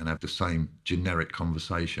inmate and have the same generic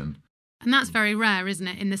conversation. And that's very rare, isn't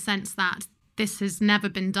it? In the sense that This has never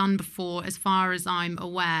been done before, as far as I'm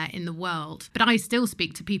aware, in the world. But I still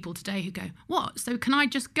speak to people today who go, what? So can I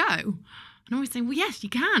just go? And I always say, well, yes, you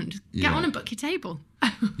can. Just get on and book your table.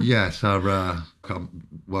 Yes, I'm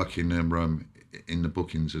working in the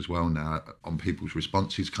bookings as well now on people's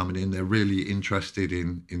responses coming in. They're really interested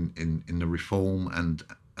in the reform and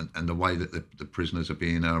the way that the prisoners are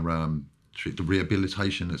being the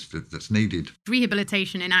rehabilitation that's needed.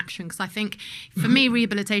 Rehabilitation in action, because I think for me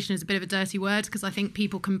rehabilitation is a bit of a dirty word, because I think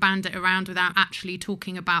people can band it around without actually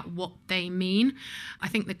talking about what they mean. I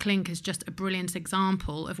think the Clink is just a brilliant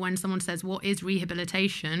example of when someone says, what is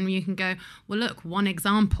rehabilitation? You can go, well, look, one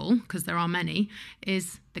example, because there are many,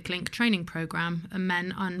 is the Clink training program, and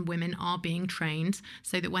men and women are being trained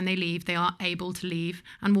so that when they leave, they are able to leave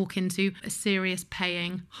and walk into a serious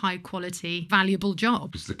paying, high quality, valuable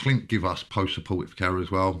job. Because the Clink give us post-supportive care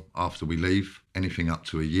as well after we leave, anything up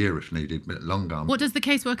to a year if needed, but longer. What does the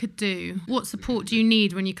caseworker do? What support do you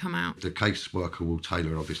need when you come out? The caseworker will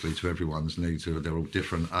tailor, obviously, to everyone's needs. They're all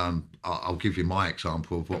different. I'll give you my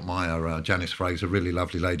example of what my Janice Fraser, really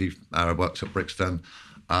lovely lady, works at Brixton.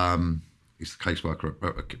 He's the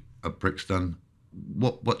caseworker at Brixton.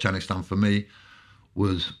 What Janice done for me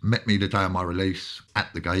was met me the day of my release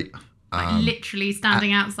at the gate. Like literally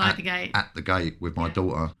standing outside the gate? At the gate with my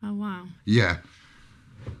daughter. Oh, wow. Yeah.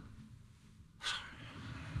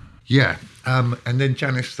 Yeah. And then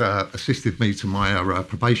Janice assisted me to my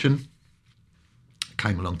probation.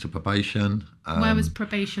 Came along to probation. Where was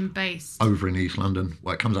probation based? Over in East London.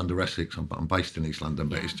 Well, it comes under Essex. I'm based in East London,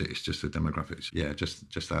 but it's just the demographics. Yeah,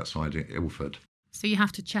 just outside Ilford. So you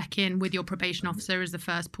have to check in with your probation officer as the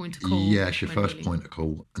first point of call? Yeah, it's your first point of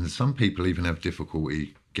call. And some people even have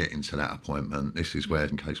difficulty getting to that appointment. This is where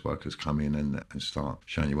caseworkers come in and start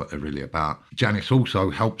showing you what they're really about. Janice also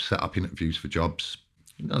helps set up interviews for jobs.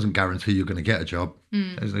 It doesn't guarantee you're going to get a job.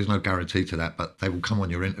 There's no guarantee to that, but they will come on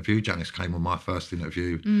your interview. Janice came on my first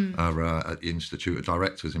interview at the Institute of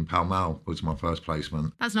Directors in Pall Mall, was my first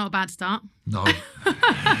placement. That's not a bad start. No.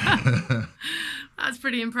 That's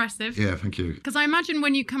pretty impressive. Yeah, thank you. Because I imagine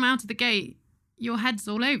when you come out of the gate, your head's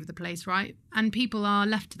all over the place, right? And people are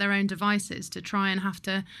left to their own devices to try and have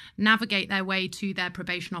to navigate their way to their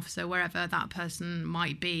probation officer, wherever that person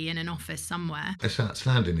might be, in an office somewhere. It's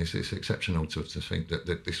outstanding. It's exceptional to think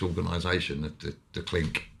that this organisation, the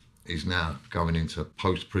Clink, is now going into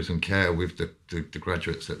post-prison care with the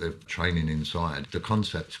graduates that they're training inside. The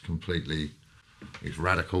concept's completely is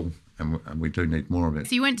radical. And we do need more of it.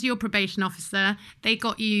 So you went to your probation officer, they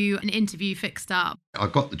got you an interview fixed up. I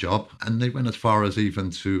got the job, and they went as far as even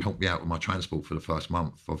to help me out with my transport for the first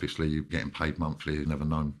month. Obviously, you're getting paid monthly. I've never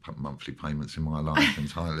known monthly payments in my life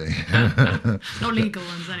entirely. Not legal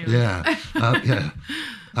ones anyway.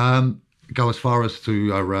 Yeah. Go as far as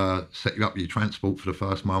to set you up your transport for the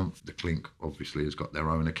first month. The Clink obviously has got their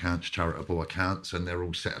own accounts, charitable accounts, and they're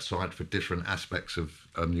all set aside for different aspects of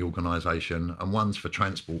the organisation. And one's for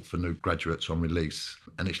transport for new graduates on release.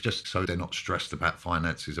 And it's just so they're not stressed about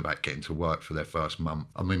finances, about getting to work for their first month.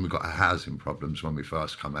 I mean, we've got housing problems when we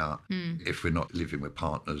first come out. If we're not living with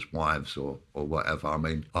partners, wives or whatever. I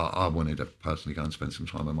mean, I wanted to personally go and spend some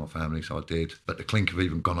time with my family, so I did. But the Clink have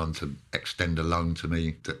even gone on to extend a loan to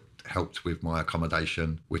me that helped with my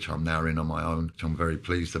accommodation, which I'm now in on my own, which I'm very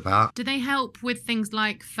pleased about. Do they help with things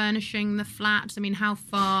like furnishing the flat? I mean, how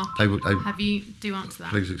far have you... Do answer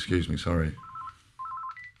that. Please excuse me, sorry.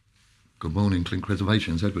 Good morning, Clink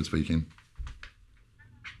Reservations, Edward speaking.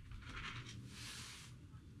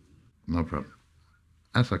 No problem.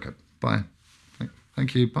 That's okay. Bye.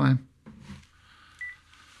 Thank you, bye.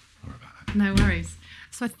 Sorry about that. No worries.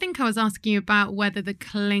 So I think I was asking you about whether the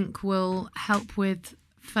Clink will help with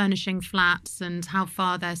furnishing flats and how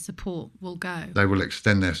far their support will go. They will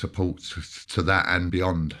extend their support to that and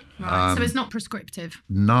beyond. Right, so it's not prescriptive?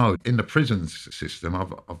 No. In the prison system,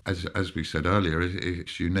 as we said earlier,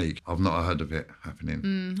 it's unique. I've not heard of it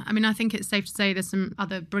happening. I mean, I think it's safe to say there's some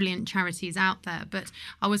other brilliant charities out there, but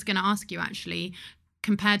I was going to ask you actually,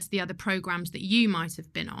 compared to the other programmes that you might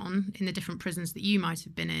have been on in the different prisons that you might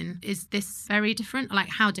have been in, is this very different? Like,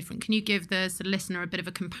 how different? Can you give the sort of listener a bit of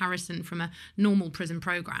a comparison from a normal prison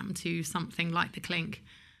programme to something like the Clink?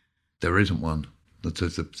 There isn't one.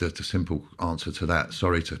 The simple answer to that,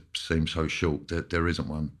 sorry to seem so short, there isn't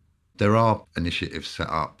one. There are initiatives set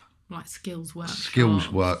up. Like skills workshops. Skills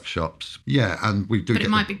workshops, yeah, and we do. But it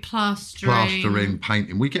might be plastering,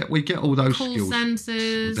 painting. We get all those call skills.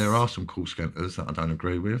 centres. There are some call centres that I don't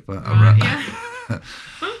agree with, but right, yeah.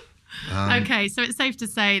 Okay, so it's safe to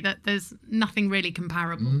say that there's nothing really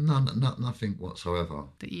comparable Nothing whatsoever.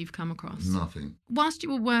 that you've come across. Nothing. Whilst you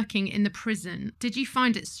were working in the prison, did you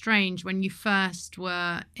find it strange when you first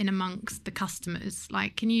were in amongst the customers?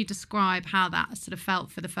 Like, can you describe how that sort of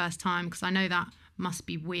felt for the first time? Because I know that must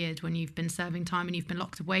be weird when you've been serving time and you've been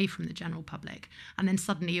locked away from the general public, and then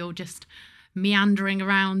suddenly you're just meandering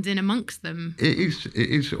around in amongst them. It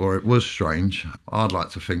is, or it was strange. I'd like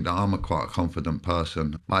to think that I'm quite a confident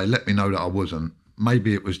person. It let me know that I wasn't.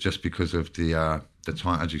 Maybe it was just because of the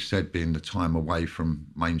time, as you said, being the time away from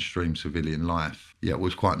mainstream civilian life. Yeah, it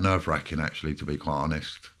was quite nerve-wracking, actually, to be quite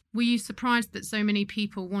honest. Were you surprised that so many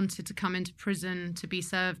people wanted to come into prison to be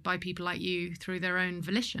served by people like you through their own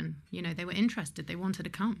volition? You know, they were interested, they wanted to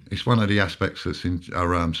come. It's one of the aspects that's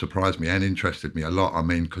surprised me and interested me a lot. I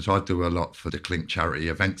mean, because I do a lot for the Clink Charity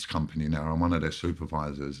Events Company now. I'm one of their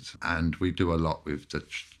supervisors, and we do a lot with the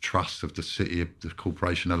trust of the city, of the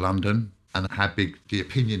Corporation of London. And how big the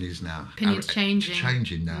opinion is now. Opinion's changing. It's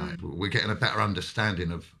changing now. We're getting a better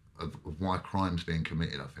understanding of why crime's being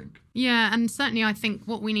committed, I think. Yeah, and certainly I think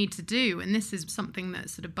what we need to do, and this is something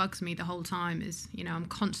that sort of bugs me the whole time, is, you know, I'm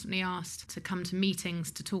constantly asked to come to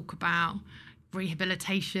meetings to talk about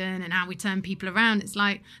rehabilitation and how we turn people around. It's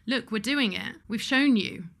like, look, we're doing it. We've shown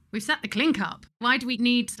you. We've set the Clink up. Why do we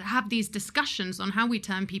need to have these discussions on how we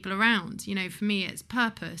turn people around? You know, for me, it's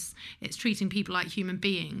purpose. It's treating people like human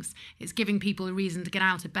beings. It's giving people a reason to get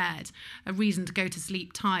out of bed, a reason to go to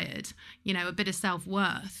sleep tired, you know, a bit of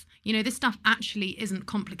self-worth. You know, this stuff actually isn't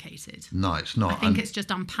complicated. No, it's not. I think it's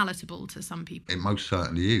just unpalatable to some people. It most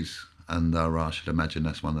certainly is. And I should imagine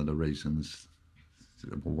that's one of the reasons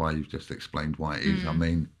why you've just explained why it is. I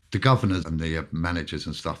mean, the governors and the managers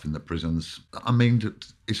and stuff in the prisons, I mean,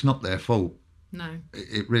 it's not their fault. No.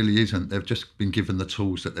 It really isn't. They've just been given the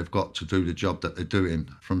tools that they've got to do the job that they're doing.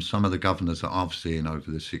 From some of the governors that I've seen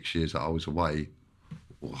over the 6 years that I was away,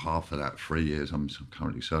 or half of that, 3 years, I'm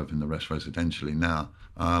currently serving the rest residentially now.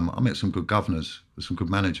 I met some good governors, some good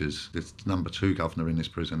managers. This number 2 governor in this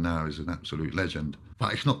prison now is an absolute legend.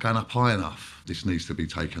 But it's not going up high enough. This needs to be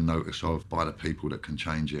taken notice of by the people that can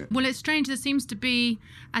change it. Well, it's strange. There seems to be,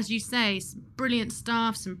 as you say, some brilliant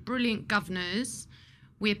staff, some brilliant governors.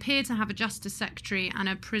 We appear to have a Justice Secretary and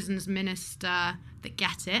a Prisons Minister that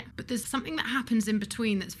get it, but there's something that happens in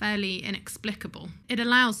between that's fairly inexplicable. It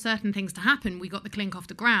allows certain things to happen. We got the Clink off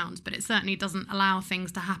the ground, but it certainly doesn't allow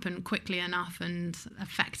things to happen quickly enough and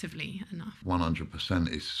effectively enough.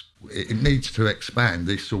 100% it needs to expand.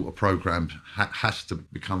 This sort of programme has to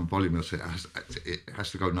become voluminous. It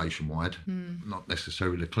has to go nationwide, not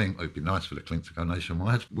necessarily the Clink. It would be nice for the Clink to go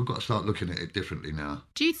nationwide. We've got to start looking at it differently now.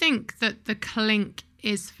 Do you think that the Clink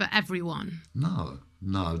is for everyone? No,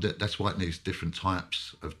 that's why it needs different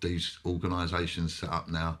types of these organisations set up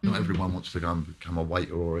now. Not everyone wants to go and become a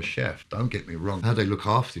waiter or a chef. Don't get me wrong. How they look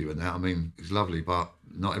after you and that, I mean, it's lovely, but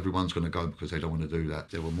not everyone's going to go because they don't want to do that.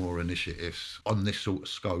 There were more initiatives on this sort of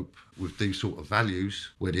scope with these sort of values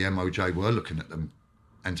where the MOJ were looking at them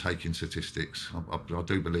and taking statistics. I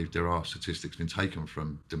do believe there are statistics been taken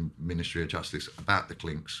from the Ministry of Justice about the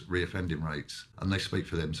Clink's reoffending rates, and they speak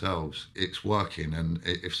for themselves. It's working, and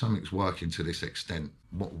if something's working to this extent,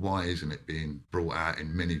 why isn't it being brought out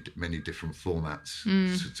in many different formats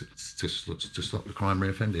to stop the crime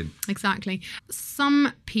reoffending? Exactly.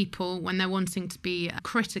 Some people, when they're wanting to be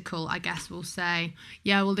critical, I guess, will say,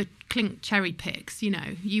 yeah, well, the Clink cherry picks, you know,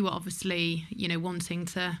 you were obviously, you know, wanting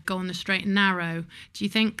to go on the straight and narrow. Do you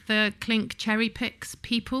think the Clink cherry picks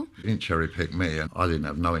people? They didn't cherry pick me, and I didn't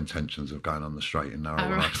have no intentions of going on the straight and narrow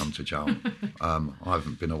when I come to jail. I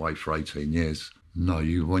haven't been away for 18 years. No,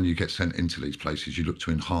 when you get sent into these places, you look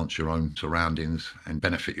to enhance your own surroundings and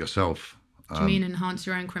benefit yourself. Do you mean enhance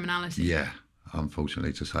your own criminality? Yeah,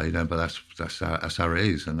 unfortunately to say that, but that's how it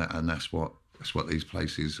is, and that's what these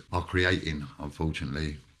places are creating,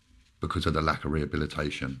 unfortunately, because of the lack of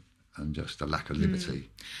rehabilitation and just the lack of liberty.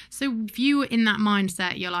 So if you were in that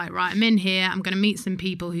mindset, you're like, right, I'm in here, I'm going to meet some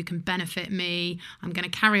people who can benefit me, I'm going to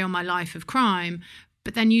carry on my life of crime.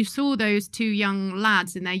 But then you saw those 2 young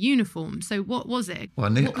lads in their uniform. So what was it?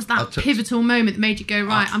 Well, what was that pivotal moment that made you go,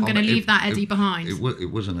 right, I'm going to leave that Eddie behind?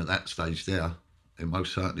 It wasn't at that stage there. It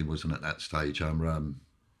most certainly wasn't at that stage.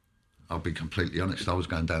 I'll be completely honest, I was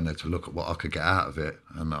going down there to look at what I could get out of it.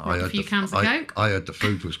 And I heard I heard the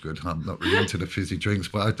food was good. I'm not really into the fizzy drinks,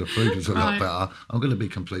 but I heard the food was a lot better. I'm going to be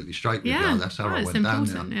completely straight with you. That's how I went down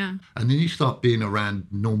there. Yeah. And then you start being around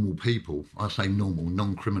normal people. I say normal,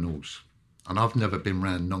 non-criminals. And I've never been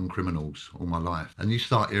around non-criminals all my life. And you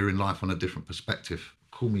start hearing life on a different perspective.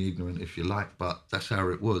 Call me ignorant if you like, but that's how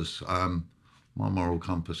it was. My moral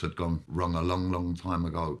compass had gone wrong a long, long time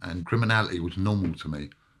ago. And criminality was normal to me.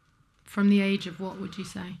 From the age of what would you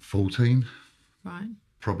say? 14. Right.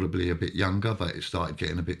 Probably a bit younger, but it started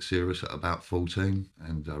getting a bit serious at about 14,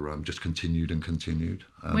 and just continued and continued.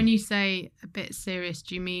 When you say a bit serious,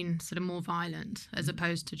 do you mean sort of more violent as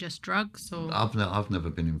opposed to just drugs? Or I've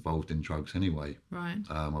never been involved in drugs anyway. Right.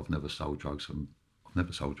 I've never sold drugs. I've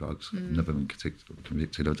never sold drugs. I've never been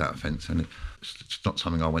convicted of that offence, and it's not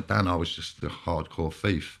something I went down. I was just a hardcore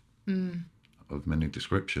thief. Of many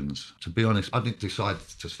descriptions. To be honest, I didn't decide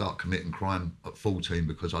to start committing crime at 14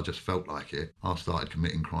 because I just felt like it. I started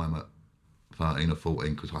committing crime at 13 or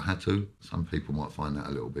 14 because I had to. Some people might find that a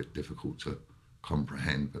little bit difficult to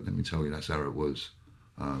comprehend, but let me tell you, that's how it was.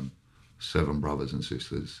 7 brothers and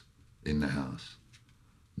sisters in the house,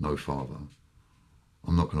 no father.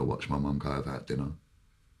 I'm not going to watch my mum go without dinner.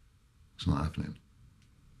 It's not happening.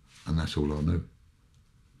 And that's all I knew.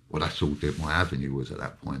 Well, that's all my avenue was at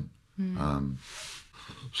that point.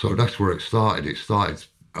 So that's where it started. It started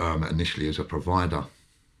initially as a provider.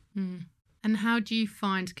 And how do you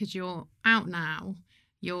find, because you're out now,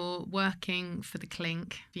 you're working for the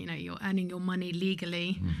Clink, you're earning your money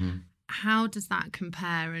legally. How does that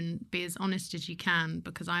compare? And be as honest as you can,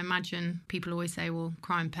 because I imagine people always say, well,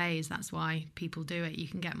 crime pays, that's why people do it. You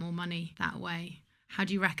can get more money that way. How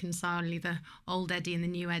do you reconcile the old Eddie and the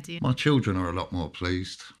new Eddie? My children are a lot more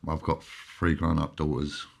pleased. I've got 3 grown-up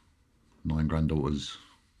daughters, 9 granddaughters,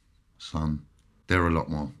 son. They're a lot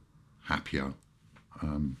more happier.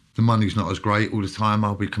 The money's not as great all the time,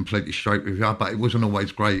 I'll be completely straight with you, but it wasn't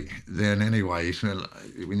always great then anyway.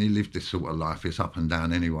 When you live this sort of life, it's up and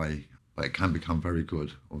down anyway, but it can become very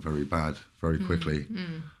good or very bad very quickly.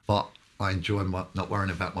 But I enjoy not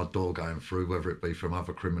worrying about my door going through, whether it be from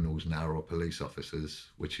other criminals now or police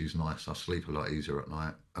officers, which is nice. I sleep a lot easier at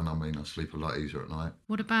night, and I sleep a lot easier at night.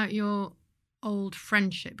 What about your old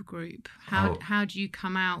friendship group? How do you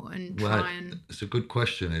come out and try and... It's a good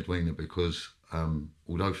question, Edwina, because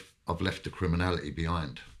although I've left the criminality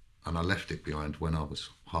behind, and I left it behind when I was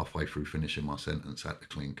halfway through finishing my sentence at the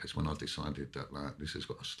Clink, is when I decided that this has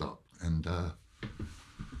got to stop. And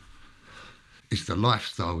it's the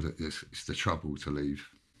lifestyle that it's the trouble to leave.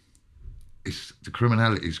 The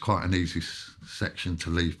criminality is quite an easy section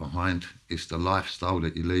to leave behind. It's the lifestyle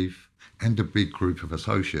that you leave, and a big group of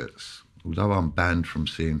associates. Although I'm banned from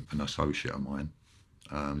seeing an associate of mine,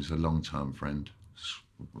 he's a long-term friend,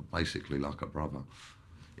 basically like a brother.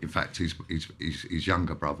 In fact, his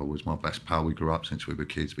younger brother was my best pal. We grew up since we were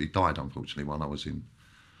kids, but he died unfortunately while I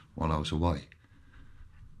was away.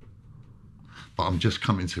 But I'm just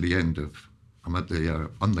coming to the end of. I'm at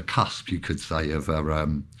on the cusp, you could say, of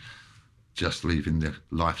just leaving the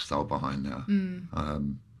lifestyle behind now,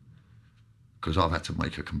 because I've had to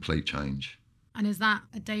make a complete change. And is that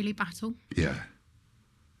a daily battle? Yeah.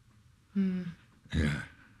 Yeah.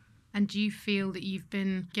 And do you feel that you've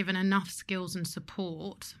been given enough skills and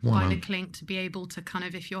support by the Clink to be able to kind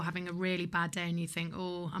of, if you're having a really bad day and you think,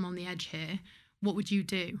 oh, I'm on the edge here, what would you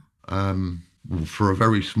do? Well, for a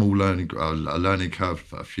very small learning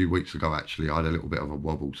curve a few weeks ago, actually, I had a little bit of a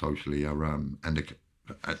wobble socially, and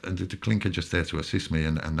the Clink are just there to assist me,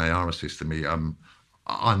 and they are assisting me.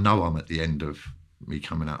 I know I'm at the end of me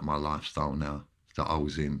coming out of my lifestyle now that I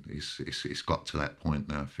was in. It's got to that point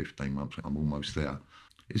now, 15 months, I'm almost there.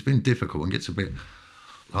 It's been difficult and gets a bit...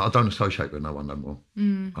 I don't associate with no one no more.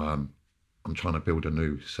 I'm trying to build a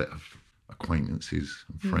new set of acquaintances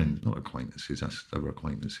and friends. Not acquaintances, they were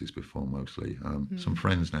acquaintances before mostly. Some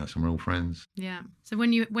friends now, some real friends. Yeah. So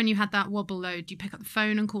when you had that wobble though, do you pick up the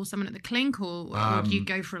phone and call someone at the Clink, or do you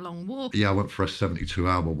go for a long walk? Yeah, I went for a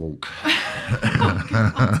 72-hour walk.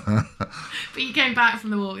 Oh, but you came back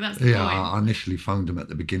from the walk, that's the point. Yeah, I initially phoned them at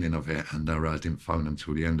the beginning of it, and I didn't phone them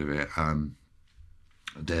till the end of it.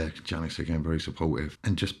 Janice again, very supportive,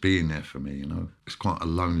 and just being there for me, It's quite a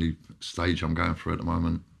lonely stage I'm going through at the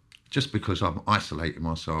moment. Just because I'm isolating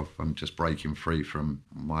myself, I'm just breaking free from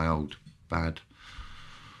my old bad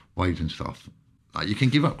ways and stuff. Like, you can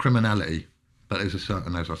give up criminality, but there's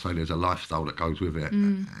there's a lifestyle that goes with it.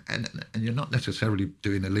 And you're not necessarily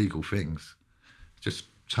doing illegal things. Just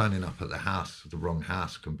turning up at the wrong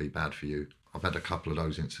house can be bad for you. I've had a couple of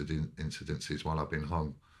those incidences while I've been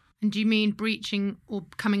home. And do you mean breaching or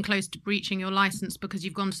coming close to breaching your licence because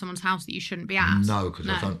you've gone to someone's house that you shouldn't be at? No, because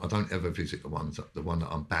I don't ever visit the one that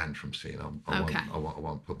I'm banned from seeing. I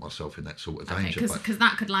won't put myself in that sort of danger. Because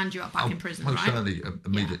that could land you up back in prison, right? Most certainly,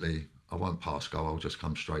 immediately, I won't pass go, I'll just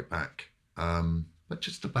come straight back. But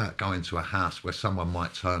just about going to a house where someone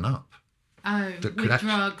might turn up. Oh, with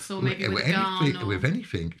drugs or maybe with a gun? With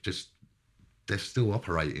anything, just they're still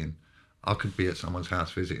operating. I could be at someone's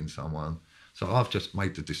house visiting someone. So I've just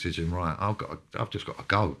made the decision, right, I've just got to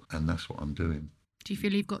go, and that's what I'm doing. Do you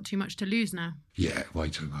feel you've got too much to lose now? Yeah, way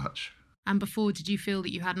too much. And before, did you feel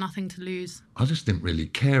that you had nothing to lose? I just didn't really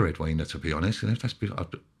care, Edwina, to be honest. And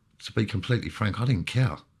to be completely frank, I didn't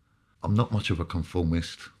care. I'm not much of a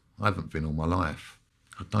conformist. I haven't been all my life.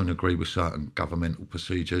 I don't agree with certain governmental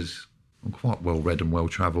procedures. I'm quite well-read and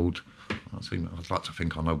well-travelled. I'd like to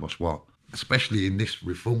think I know what's what. Especially in this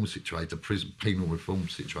reform situation, the penal reform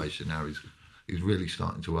situation now is really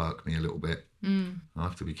starting to irk me a little bit. I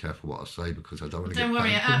have to be careful what I say because I don't want to Don't get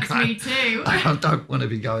worry, banned. it irks me too. I don't want to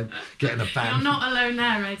be getting a ban. You're not alone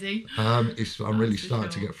there, Eddie. I'm really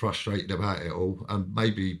starting to get frustrated about it all. And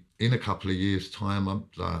maybe in a couple of years' time,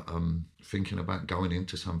 I'm thinking about going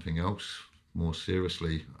into something else more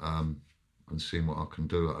seriously and seeing what I can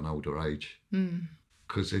do at an older age.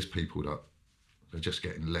 Because there's people that are just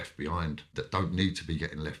getting left behind, that don't need to be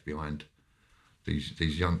getting left behind.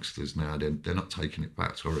 These youngsters now, they're not taking it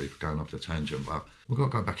back. Sorry for going off the tangent, but we've got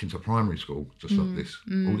to go back into primary school to stop this.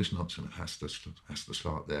 All this nonsense has to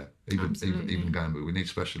start there. Even going, but we need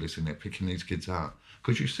specialists in there picking these kids out,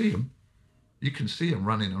 because you can see them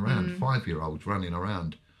running around, 5-year-olds running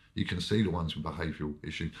around. You can see the ones with behavioural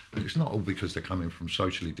issues. And it's not all because they're coming from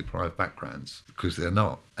socially deprived backgrounds, because they're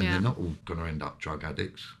not. And they're not all going to end up drug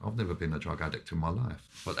addicts. I've never been a drug addict in my life.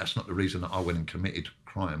 But that's not the reason that I went and committed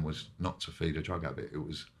crime, was not to feed a drug habit. It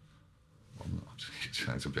was, it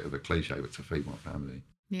sounds a bit of a cliche, but to feed my family.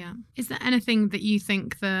 Yeah. Is there anything that you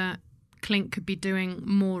think the Clink could be doing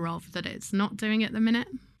more of that it's not doing at the minute?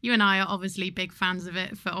 You and I are obviously big fans of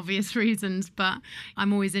it for obvious reasons, but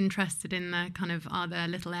I'm always interested in the kind of, are there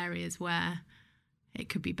little areas where it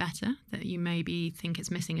could be better, that you maybe think it's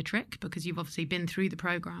missing a trick, because you've obviously been through the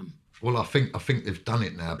programme? Well, I think they've done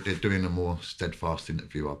it now. They're doing a more steadfast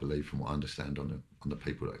interview, I believe, from what I understand, on the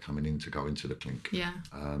people that are coming in to go into the Clink. Yeah.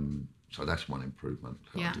 So that's one improvement.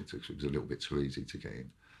 Yeah. It was a little bit too easy to get in.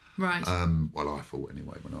 Right. Well, I thought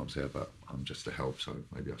anyway when I was there, but I'm just to help, so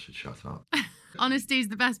maybe I should shut up. Honesty is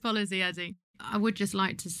the best policy, Eddie. I would just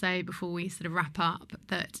like to say before we sort of wrap up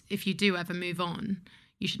that if you do ever move on,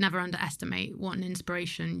 you should never underestimate what an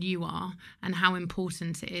inspiration you are and how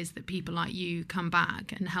important it is that people like you come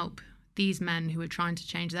back and help these men who are trying to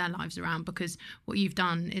change their lives around, because what you've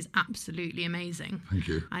done is absolutely amazing. Thank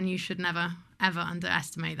you. And you should never, ever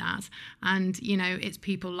underestimate that. And, you know, it's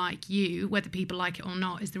people like you, whether people like it or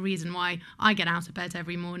not, is the reason why I get out of bed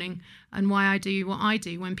every morning and why I do what I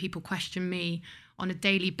do. When people question me on a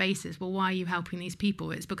daily basis, well, why are you helping these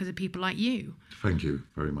people? It's because of people like you. Thank you.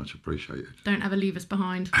 Very much appreciated. Don't ever leave us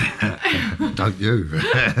behind. Don't you?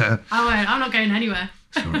 I won't. I'm not going anywhere.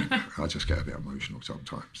 Sorry, I just get a bit emotional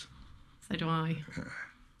sometimes. So do I. Yeah.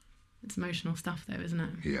 It's emotional stuff though, isn't it?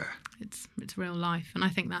 Yeah. It's real life. And I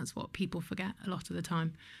think that's what people forget a lot of the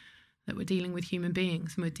time, that we're dealing with human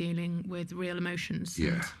beings and we're dealing with real emotions.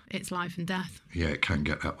 Yeah. And it's life and death. Yeah, it can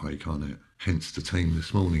get that way, can't it? Hence the team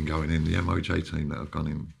this morning going in, the MOJ team that have gone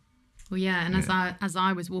in. Well, yeah, and as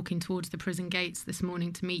I was walking towards the prison gates this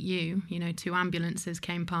morning to meet you, you know, 2 ambulances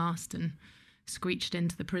came past and screeched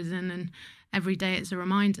into the prison, and every day it's a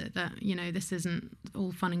reminder that, you know, this isn't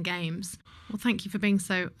all fun and games. Well, thank you for being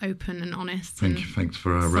so open and honest. Thank you. Thanks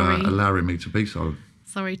for allowing me to be so.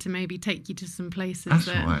 Sorry to maybe take you to some places That's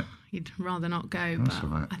that all right. you'd rather not go. That's but all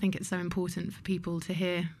right. I think it's so important for people to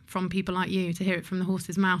hear from people like you, to hear it from the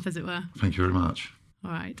horse's mouth, as it were. Thank you very much.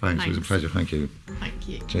 All right. Thanks. It was a pleasure. Thank you. Thank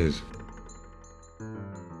you. Cheers.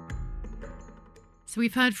 So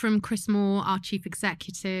we've heard from Chris Moore, our chief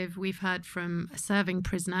executive. We've heard from a serving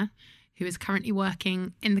prisoner who is currently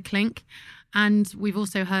working in the Clink. And we've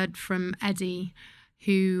also heard from Eddie,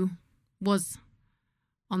 who was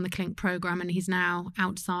on the Clink programme, and he's now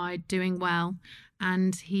outside doing well.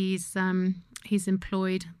 And he's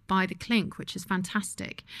employed by the Clink, which is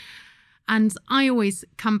fantastic. And I always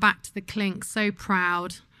come back to the Clink so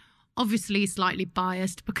proud, obviously slightly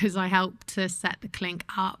biased because I helped to set the Clink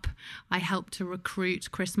up. I helped to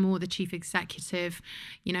recruit Chris Moore, the chief executive.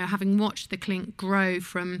 You know, having watched the Clink grow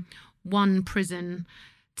from one prison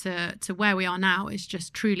to where we are now is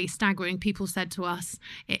just truly staggering. People said to us,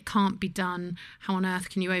 it can't be done. How on earth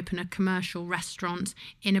can you open a commercial restaurant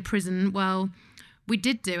in a prison? Well, we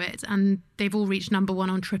did do it, and they've all reached number 1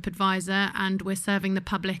 on TripAdvisor, and we're serving the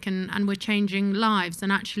public and we're changing lives.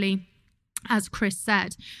 And actually, as Chris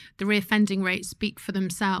said, the reoffending rates speak for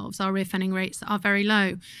themselves. Our reoffending rates are very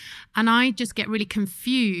low. And I just get really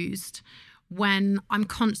confused when I'm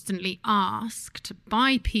constantly asked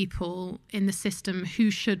by people in the system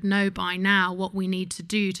who should know by now what we need to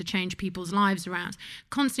do to change people's lives around,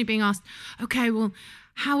 constantly being asked, okay, well,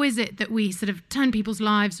 how is it that we sort of turn people's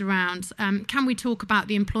lives around? Can we talk about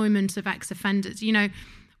the employment of ex-offenders? You know,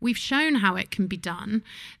 We've shown how it can be done.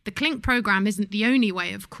 The Clink programme isn't the only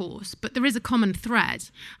way, of course, but there is a common thread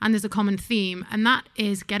and there's a common theme, and that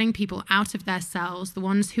is getting people out of their cells, the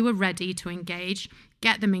ones who are ready to engage,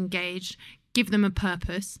 get them engaged, give them a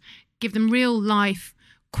purpose, give them real life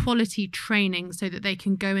quality training so that they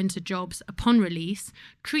can go into jobs upon release,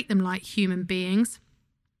 treat them like human beings,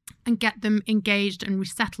 and get them engaged and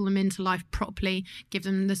resettle them into life properly, give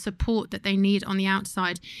them the support that they need on the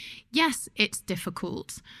outside. Yes, it's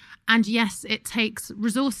difficult. And yes, it takes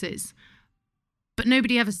resources. But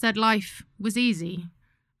nobody ever said life was easy.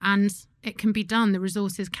 And it can be done. The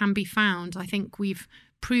resources can be found. I think we've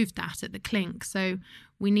proved that at the Clink. So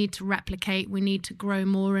we need to replicate, we need to grow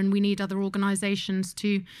more, and we need other organisations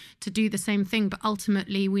to do the same thing. But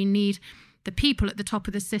ultimately, we need the people at the top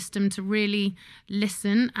of the system to really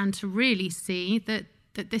listen and to really see that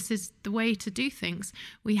this is the way to do things.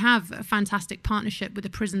 We have a fantastic partnership with the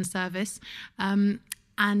prison service. And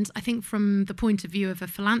I think from the point of view of a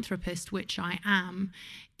philanthropist, which I am,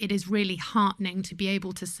 it is really heartening to be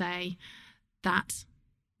able to say that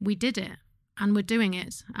we did it and we're doing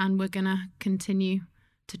it and we're going to continue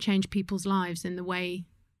to change people's lives in the way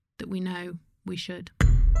that we know we should.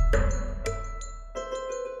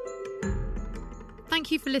 Thank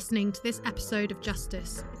you for listening to this episode of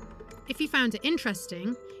Justice. If you found it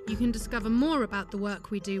interesting, you can discover more about the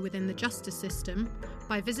work we do within the justice system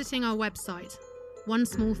by visiting our website,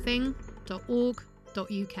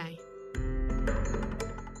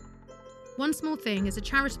 onesmallthing.org.uk. One Small Thing is a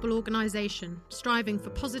charitable organisation striving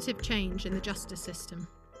for positive change in the justice system.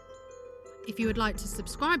 If you would like to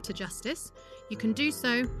subscribe to Justice, you can do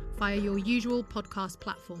so via your usual podcast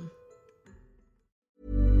platform.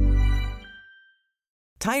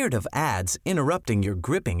 Tired of ads interrupting your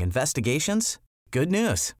gripping investigations? Good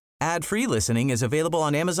news. Ad-free listening is available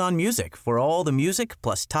on Amazon Music for all the music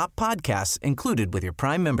plus top podcasts included with your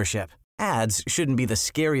Prime membership. Ads shouldn't be the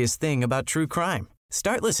scariest thing about true crime.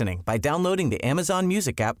 Start listening by downloading the Amazon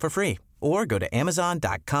Music app for free or go to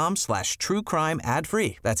amazon.com/truecrime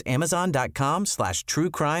ad-free. That's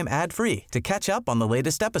amazon.com/truecrime ad-free to catch up on the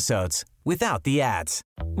latest episodes without the ads.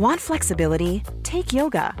 Want flexibility? Take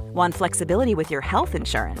yoga. Want flexibility with your health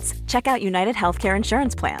insurance? Check out United Healthcare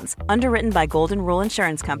Insurance Plans. Underwritten by Golden Rule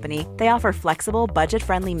Insurance Company, they offer flexible,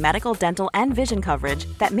 budget-friendly medical, dental, and vision coverage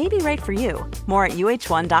that may be right for you. More at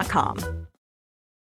uh1.com.